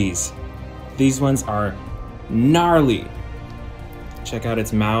movies. These ones are gnarly. Check out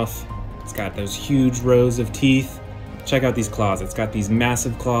its mouth. It's got those huge rows of teeth. Check out these claws. It's got these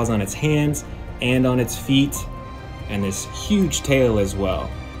massive claws on its hands and on its feet, and this huge tail as well.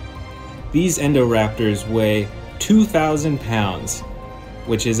 These Indoraptors weigh 2,000 pounds,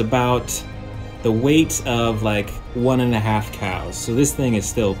 which is about the weight of like 1.5 cows. So this thing is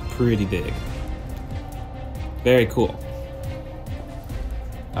still pretty big. Very cool.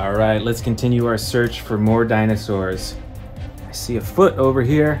 All right, let's continue our search for more dinosaurs. I see a foot over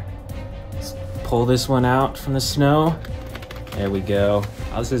here. Let's pull this one out from the snow. There we go.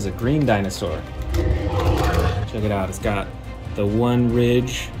 Oh, this is a green dinosaur. Check it out. It's got the one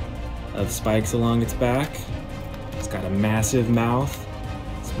ridge of spikes along its back. It's got a massive mouth.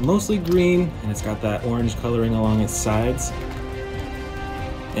 It's mostly green, and it's got that orange coloring along its sides.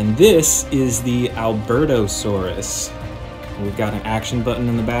 And this is the Albertosaurus. We've got an action button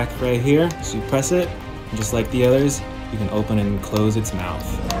in the back right here. So you press it, and just like the others, you can open and close its mouth.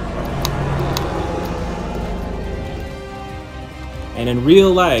 And in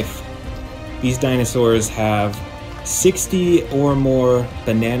real life, these dinosaurs have 60 or more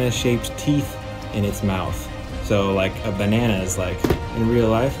banana-shaped teeth in its mouth. So like a banana is like, in real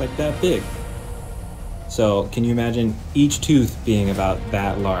life, like that big. So can you imagine each tooth being about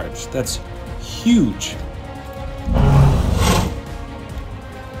that large? That's huge.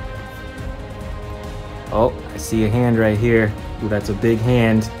 Oh, I see a hand right here. Ooh, that's a big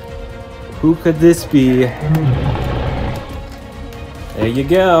hand. Who could this be? There you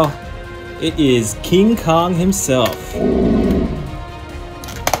go. It is King Kong himself.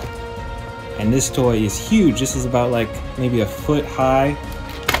 And this toy is huge. This is about like maybe a foot high.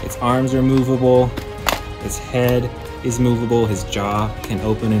 Its arms are movable. Its head is movable. His jaw can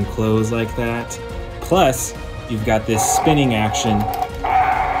open and close like that. Plus, you've got this spinning action.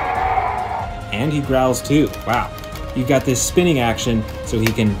 And he growls too. Wow. You've got this spinning action so he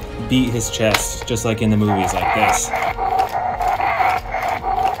can beat his chest just like in the movies like this.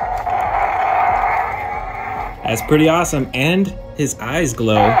 That's pretty awesome. And his eyes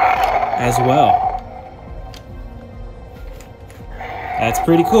glow as well. That's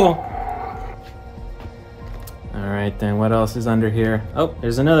pretty cool. All right, then what else is under here? Oh,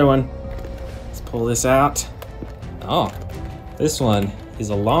 there's another one. Let's pull this out. Oh, this one is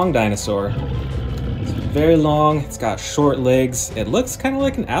a long dinosaur. It's very long, it's got short legs. It looks kind of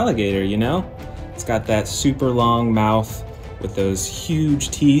like an alligator, you know? It's got that super long mouth with those huge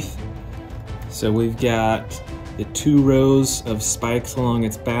teeth. So we've got the 2 rows of spikes along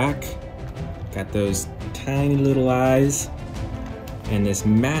its back. Got those tiny little eyes and this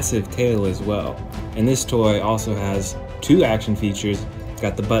massive tail as well. And this toy also has 2 action features. It's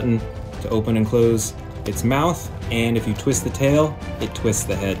got the button to open and close its mouth, and if you twist the tail, it twists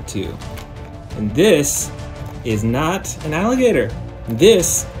the head too. And this is not an alligator.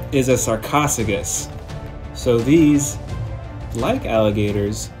 This is a sarcophagus. So these, like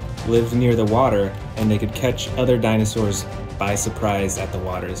alligators, lived near the water, and they could catch other dinosaurs by surprise at the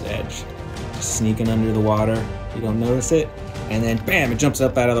water's edge. Just sneaking under the water, you don't notice it, and then bam, it jumps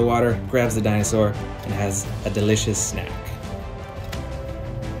up out of the water, grabs the dinosaur, and has a delicious snack.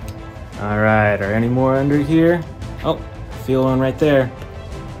 All right, are any more under here? Oh, feel one right there.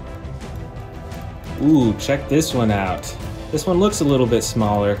 Ooh, check this one out. This one looks a little bit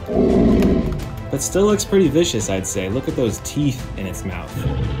smaller, but still looks pretty vicious, I'd say. Look at those teeth in its mouth.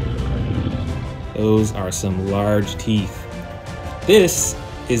 Those are some large teeth. This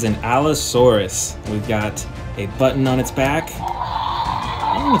is an Albertosaurus. We've got a button on its back,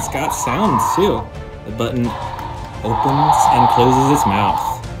 and it's got sounds too. The button opens and closes its mouth.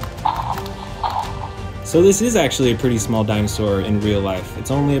 So this is actually a pretty small dinosaur in real life.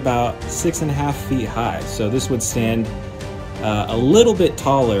 It's only about 6.5 feet high, so this would stand a little bit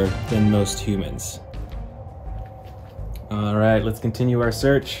taller than most humans. All right, let's continue our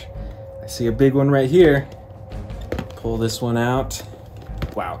search. I see a big one right here. Pull this one out.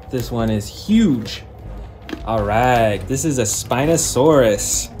 Wow, this one is huge. All right, this is a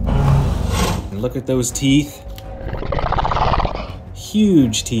Spinosaurus. And look at those teeth.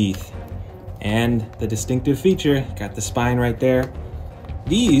 Huge teeth. And the distinctive feature, got the spine right there.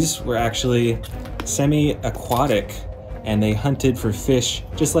 These were actually semi-aquatic, and they hunted for fish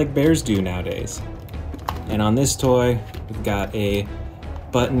just like bears do nowadays. And on this toy, we've got a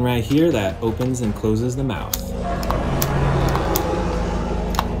button right here that opens and closes the mouth.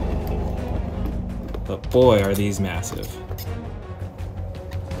 But boy, are these massive.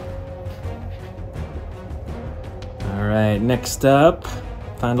 All right, next up,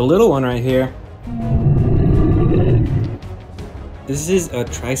 found a little one right here. This is a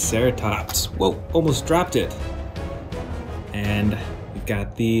Triceratops. Whoa, almost dropped it. And we've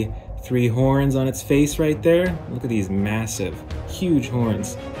got the 3 horns on its face right there. Look at these massive, huge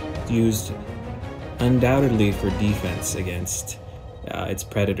horns used undoubtedly for defense against its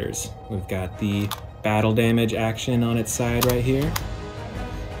predators. We've got the battle damage action on its side right here.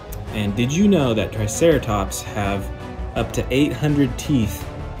 And did you know that Triceratops have up to 800 teeth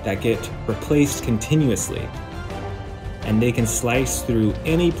that get replaced continuously? And they can slice through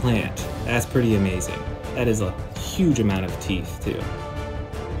any plant. That's pretty amazing. That is a huge amount of teeth too.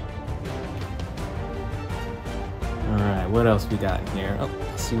 All right, what else we got in here? Oh,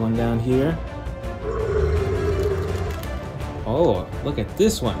 I see one down here. Oh, look at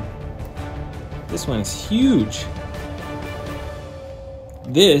this one. This one is huge.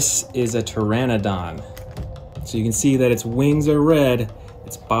 This is a Pteranodon. So you can see that its wings are red,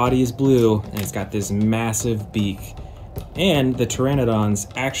 its body is blue, and it's got this massive beak. And the Pteranodons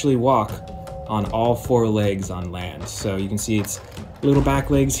actually walk on all 4 legs on land. So you can see its little back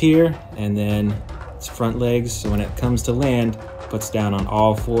legs here, and then its front legs. So when it comes to land, it puts down on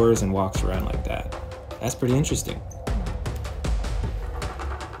all 4s and walks around like that. That's pretty interesting.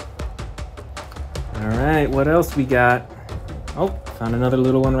 All right, what else we got? Oh, found another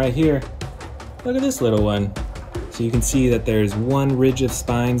little one right here. Look at this little one. So you can see that there's one ridge of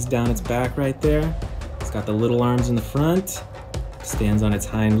spines down its back right there. It's got the little arms in the front, stands on its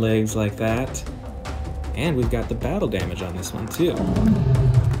hind legs like that. And we've got the battle damage on this one too.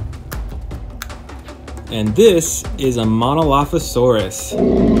 And this is a Monolophosaurus.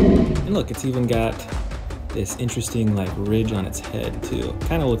 And look, it's even got this interesting like ridge on its head too.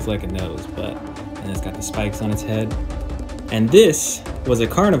 Kind of looks like a nose, and it's got the spikes on its head. And this was a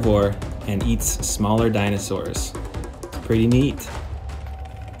carnivore and eats smaller dinosaurs. Pretty neat.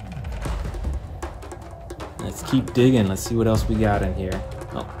 Let's keep digging. Let's see what else we got in here.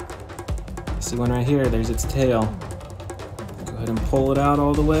 Oh, I see one right here. There's its tail. Go ahead and pull it out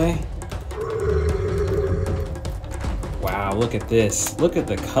all the way. Wow, look at this. Look at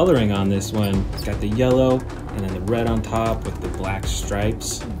the coloring on this one. It's got the yellow and then the red on top with the black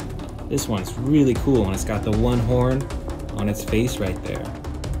stripes. This one's really cool, and it's got the one horn on its face right there.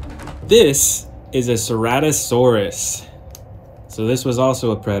 This is a Ceratosaurus. So this was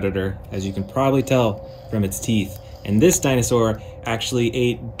also a predator, as you can probably tell from its teeth. And this dinosaur actually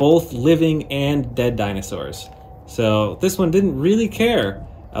ate both living and dead dinosaurs. So this one didn't really care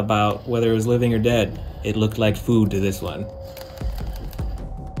about whether it was living or dead. It looked like food to this one.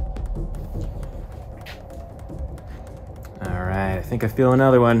 All right, I think I feel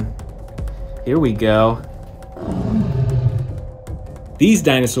another one. Here we go. These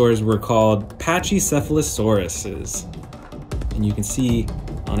dinosaurs were called Pachycephalosauruses. And you can see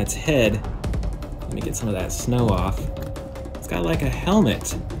on its head, let me get some of that snow off, it's got like a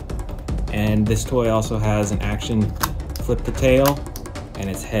helmet. And this toy also has an action flip the tail, and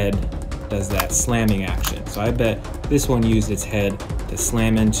its head does that slamming action. So I bet this one used its head to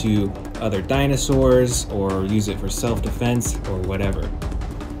slam into other dinosaurs or use it for self-defense or whatever.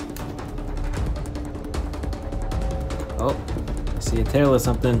 Oh, I see a tail of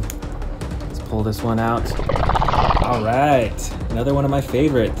something. Let's pull this one out. All right, another one of my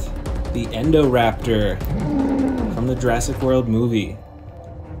favorites, the Indoraptor from the Jurassic World movie.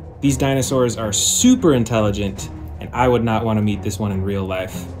 These dinosaurs are super intelligent, and I would not want to meet this one in real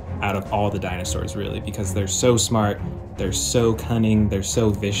life out of all the dinosaurs, really, because they're so smart, they're so cunning, they're so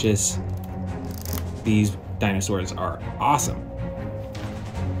vicious. These dinosaurs are awesome.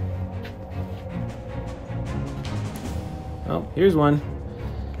 Oh, here's one.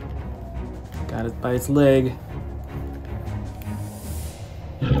 Got it by its leg.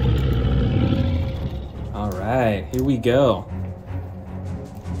 All right, here we go.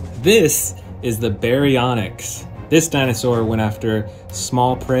 This is the Baryonyx. This dinosaur went after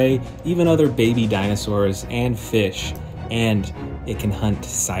small prey, even other baby dinosaurs and fish, and it can hunt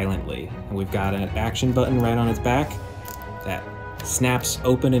silently. And we've got an action button right on its back that snaps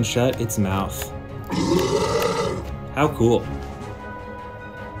open and shut its mouth. How cool.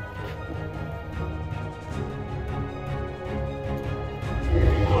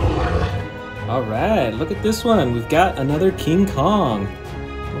 All right, look at this one. We've got another King Kong.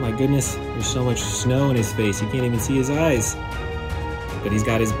 Oh my goodness, there's so much snow in his face, you can't even see his eyes. But he's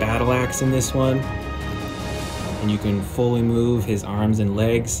got his battle axe in this one, and you can fully move his arms and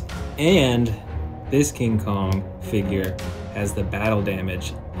legs. And this King Kong figure has the battle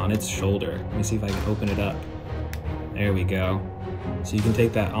damage on its shoulder. Let me see if I can open it up. There we go. So you can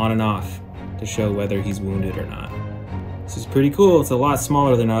take that on and off to show whether he's wounded or not. This is pretty cool. It's a lot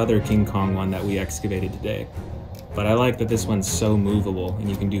smaller than our other King Kong one that we excavated today. But I like that this one's so movable and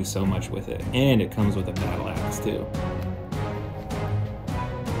you can do so much with it. And it comes with a battle axe too.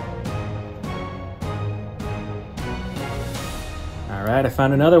 All right, I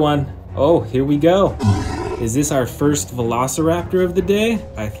found another one. Oh, here we go. Is this our first Velociraptor of the day?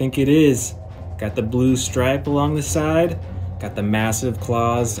 I think it is. Got the blue stripe along the side, got the massive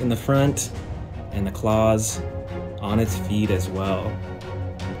claws in the front, and the claws on its feet as well.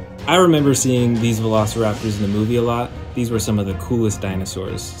 I remember seeing these Velociraptors in the movie a lot. These were some of the coolest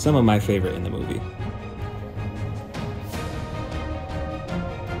dinosaurs, some of my favorite in the movie.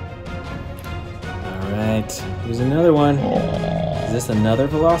 All right, here's another one. Is this another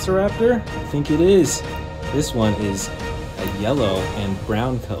Velociraptor? I think it is. This one is a yellow and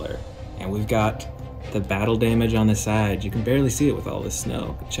brown color, and we've got the battle damage on the side. You can barely see it with all this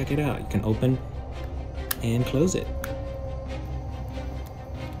snow, but check it out. You can open and close it.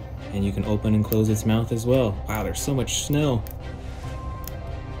 And you can open and close its mouth as well. Wow, there's so much snow.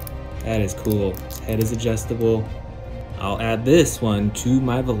 That is cool. Its head is adjustable. I'll add this one to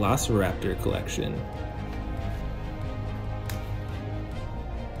my Velociraptor collection.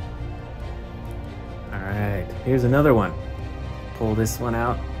 All right, here's another one. Pull this one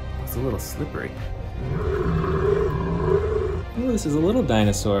out. It's a little slippery. Oh, this is a little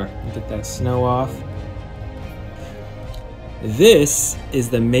dinosaur. Get that snow off. This is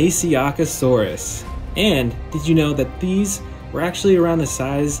the Albertosaurus. And did you know that these were actually around the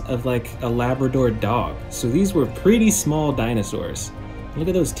size of like a Labrador dog? So these were pretty small dinosaurs. Look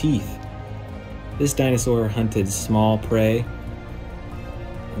at those teeth. This dinosaur hunted small prey.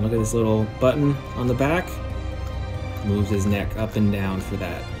 And look at this little button on the back. Moves his neck up and down for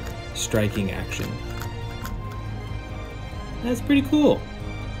that striking action. That's pretty cool.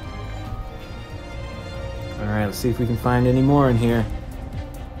 All right, let's see if we can find any more in here.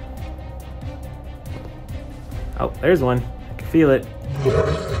 Oh, there's one. I can feel it.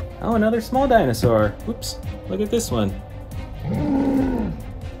 Oh, another small dinosaur. Oops, look at this one.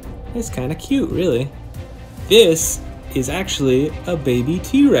 It's kind of cute, really. This is actually a baby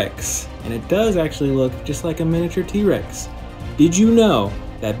T-Rex, and it does actually look just like a miniature T-Rex. Did you know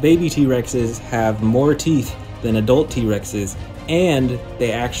that baby T-Rexes have more teeth than adult T-Rexes, and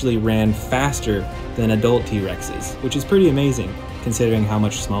they actually ran faster than adult T-Rexes, which is pretty amazing considering how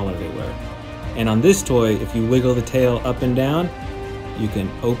much smaller they were. And on this toy, if you wiggle the tail up and down, you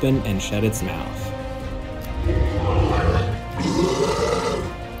can open and shut its mouth.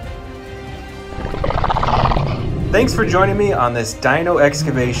 Thanks for joining me on this dino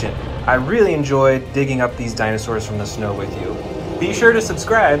excavation. I really enjoyed digging up these dinosaurs from the snow with you. Be sure to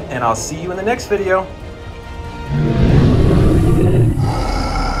subscribe, and I'll see you in the next video.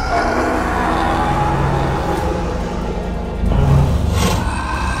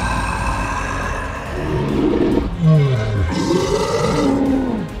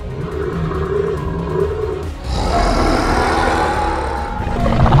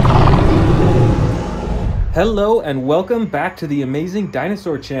 Hello and welcome back to the Amazing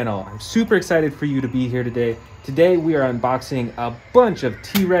Dinosaur channel. I'm super excited for you to be here today. Today we are unboxing a bunch of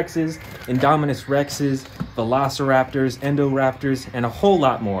T-Rexes, Indominus Rexes, Velociraptors, Endoraptors, and a whole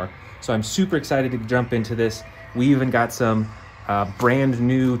lot more. So I'm super excited to jump into this. We even got some brand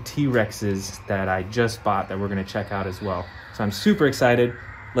new T-Rexes that I just bought that we're gonna check out as well. So I'm super excited.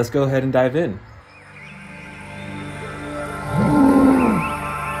 Let's go ahead and dive in.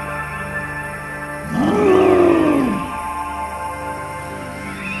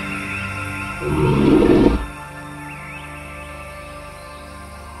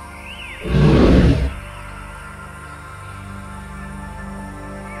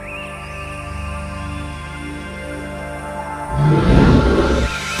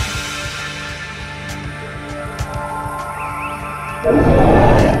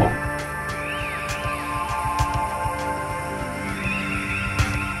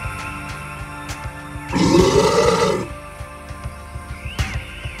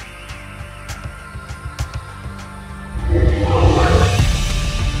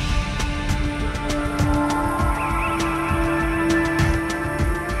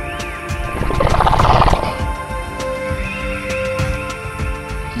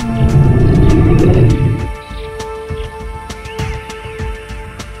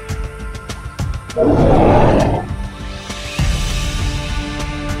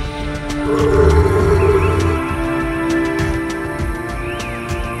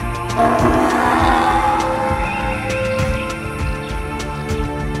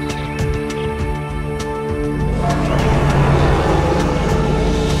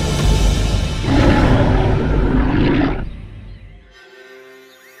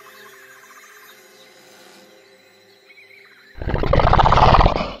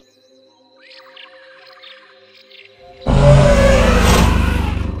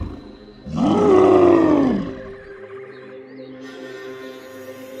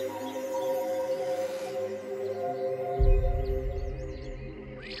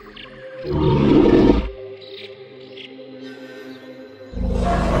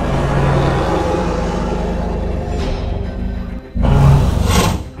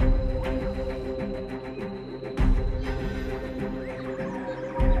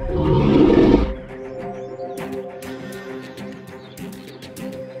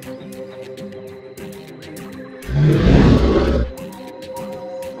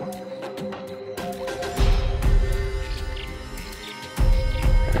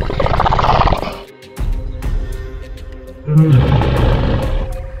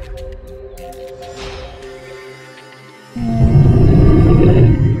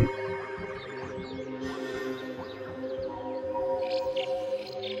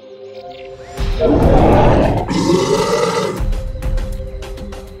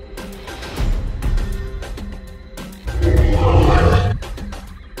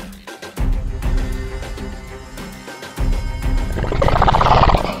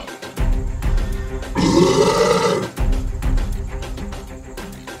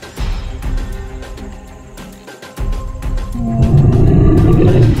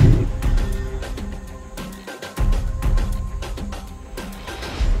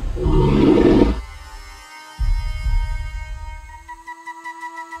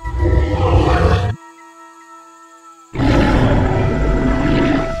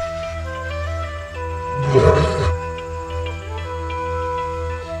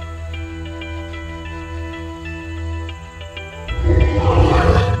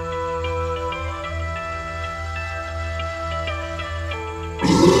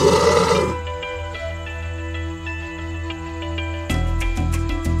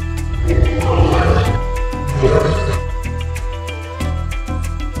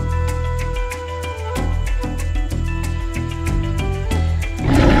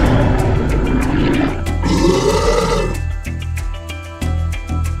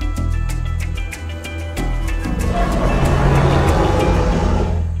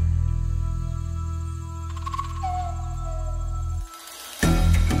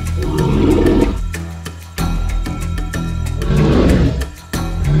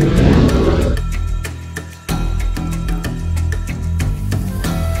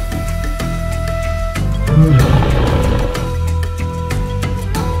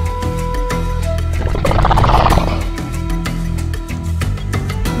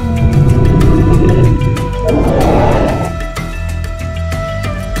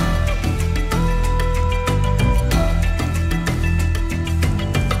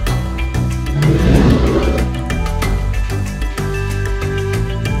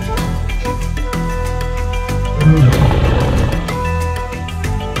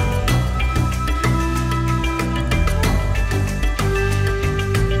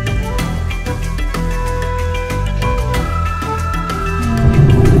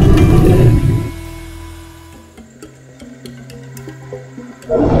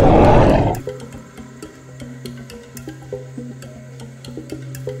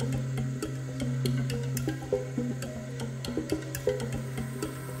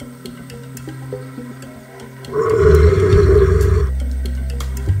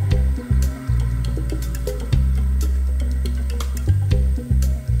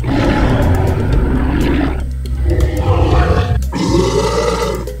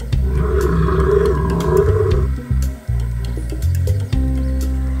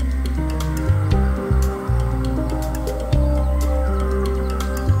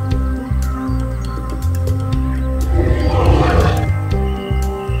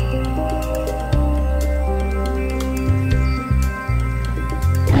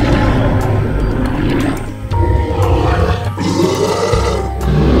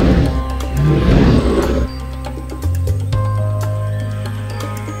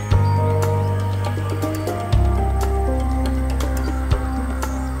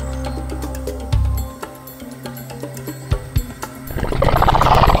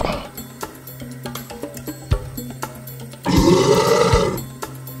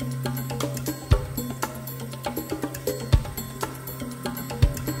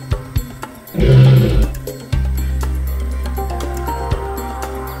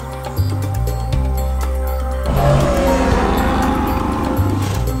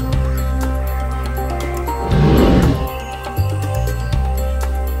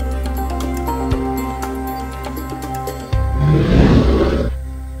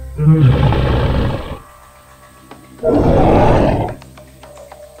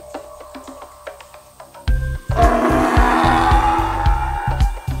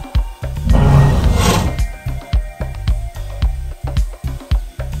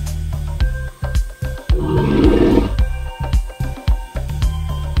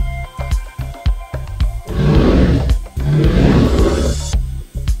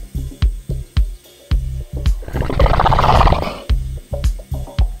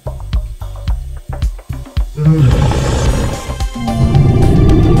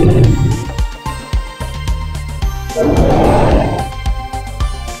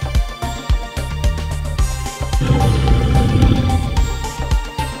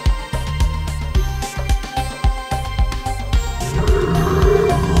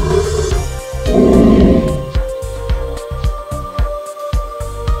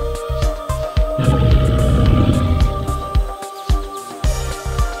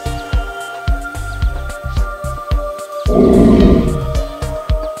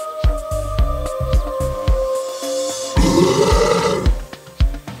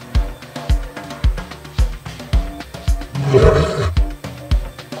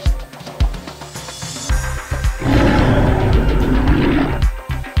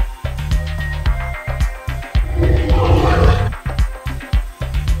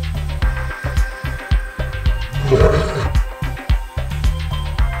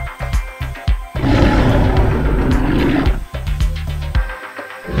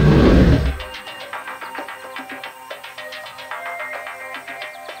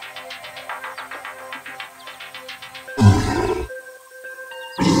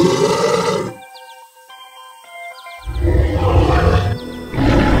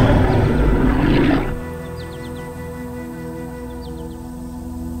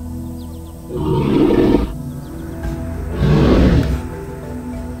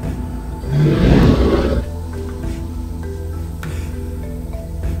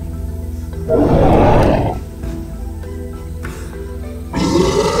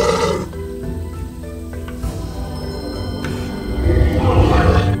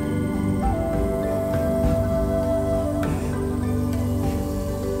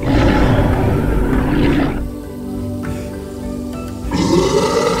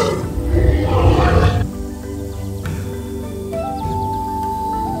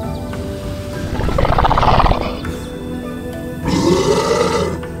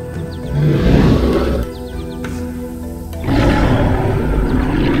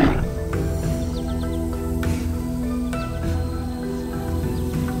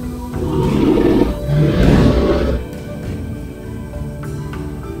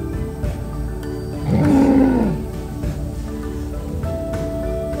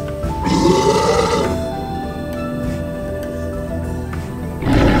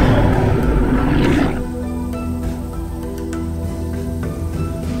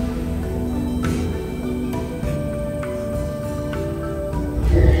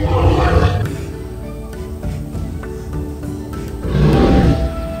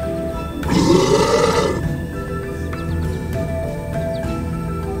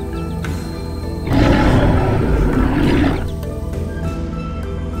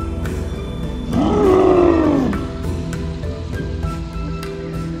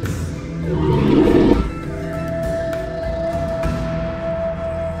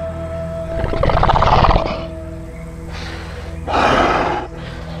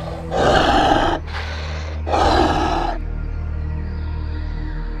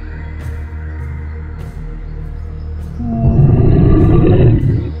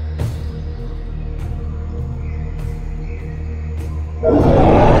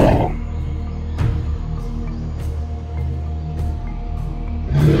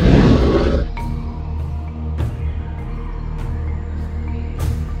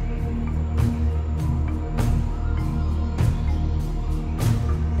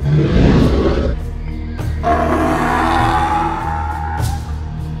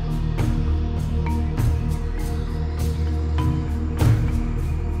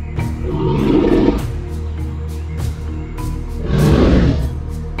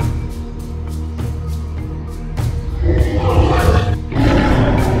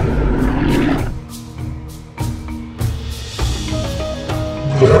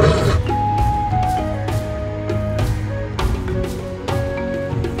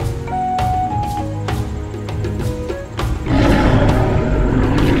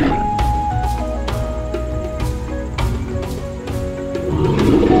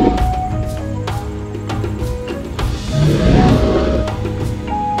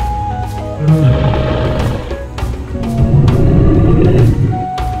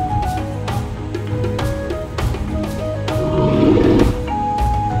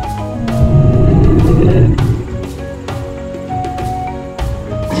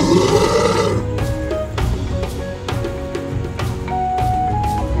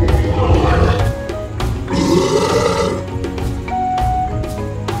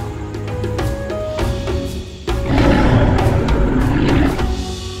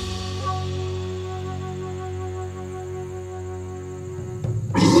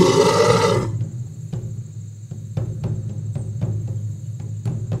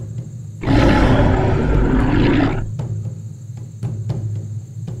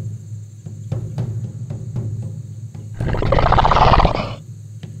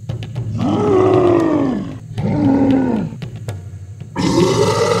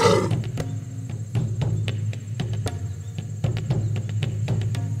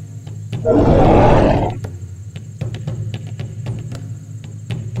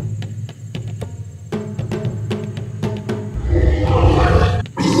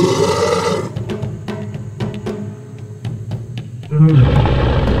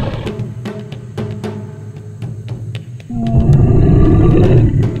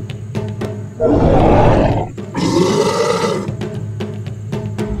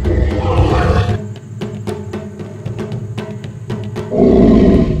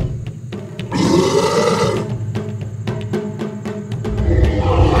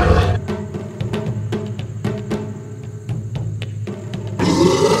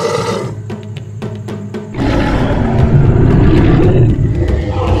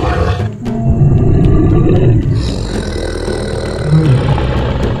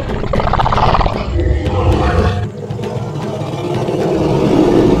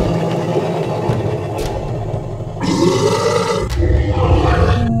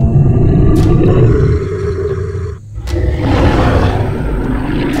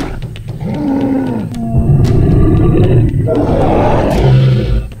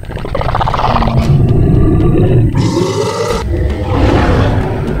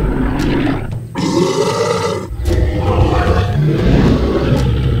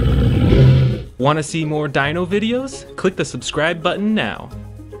 Want to see more dino videos? Click the subscribe button now.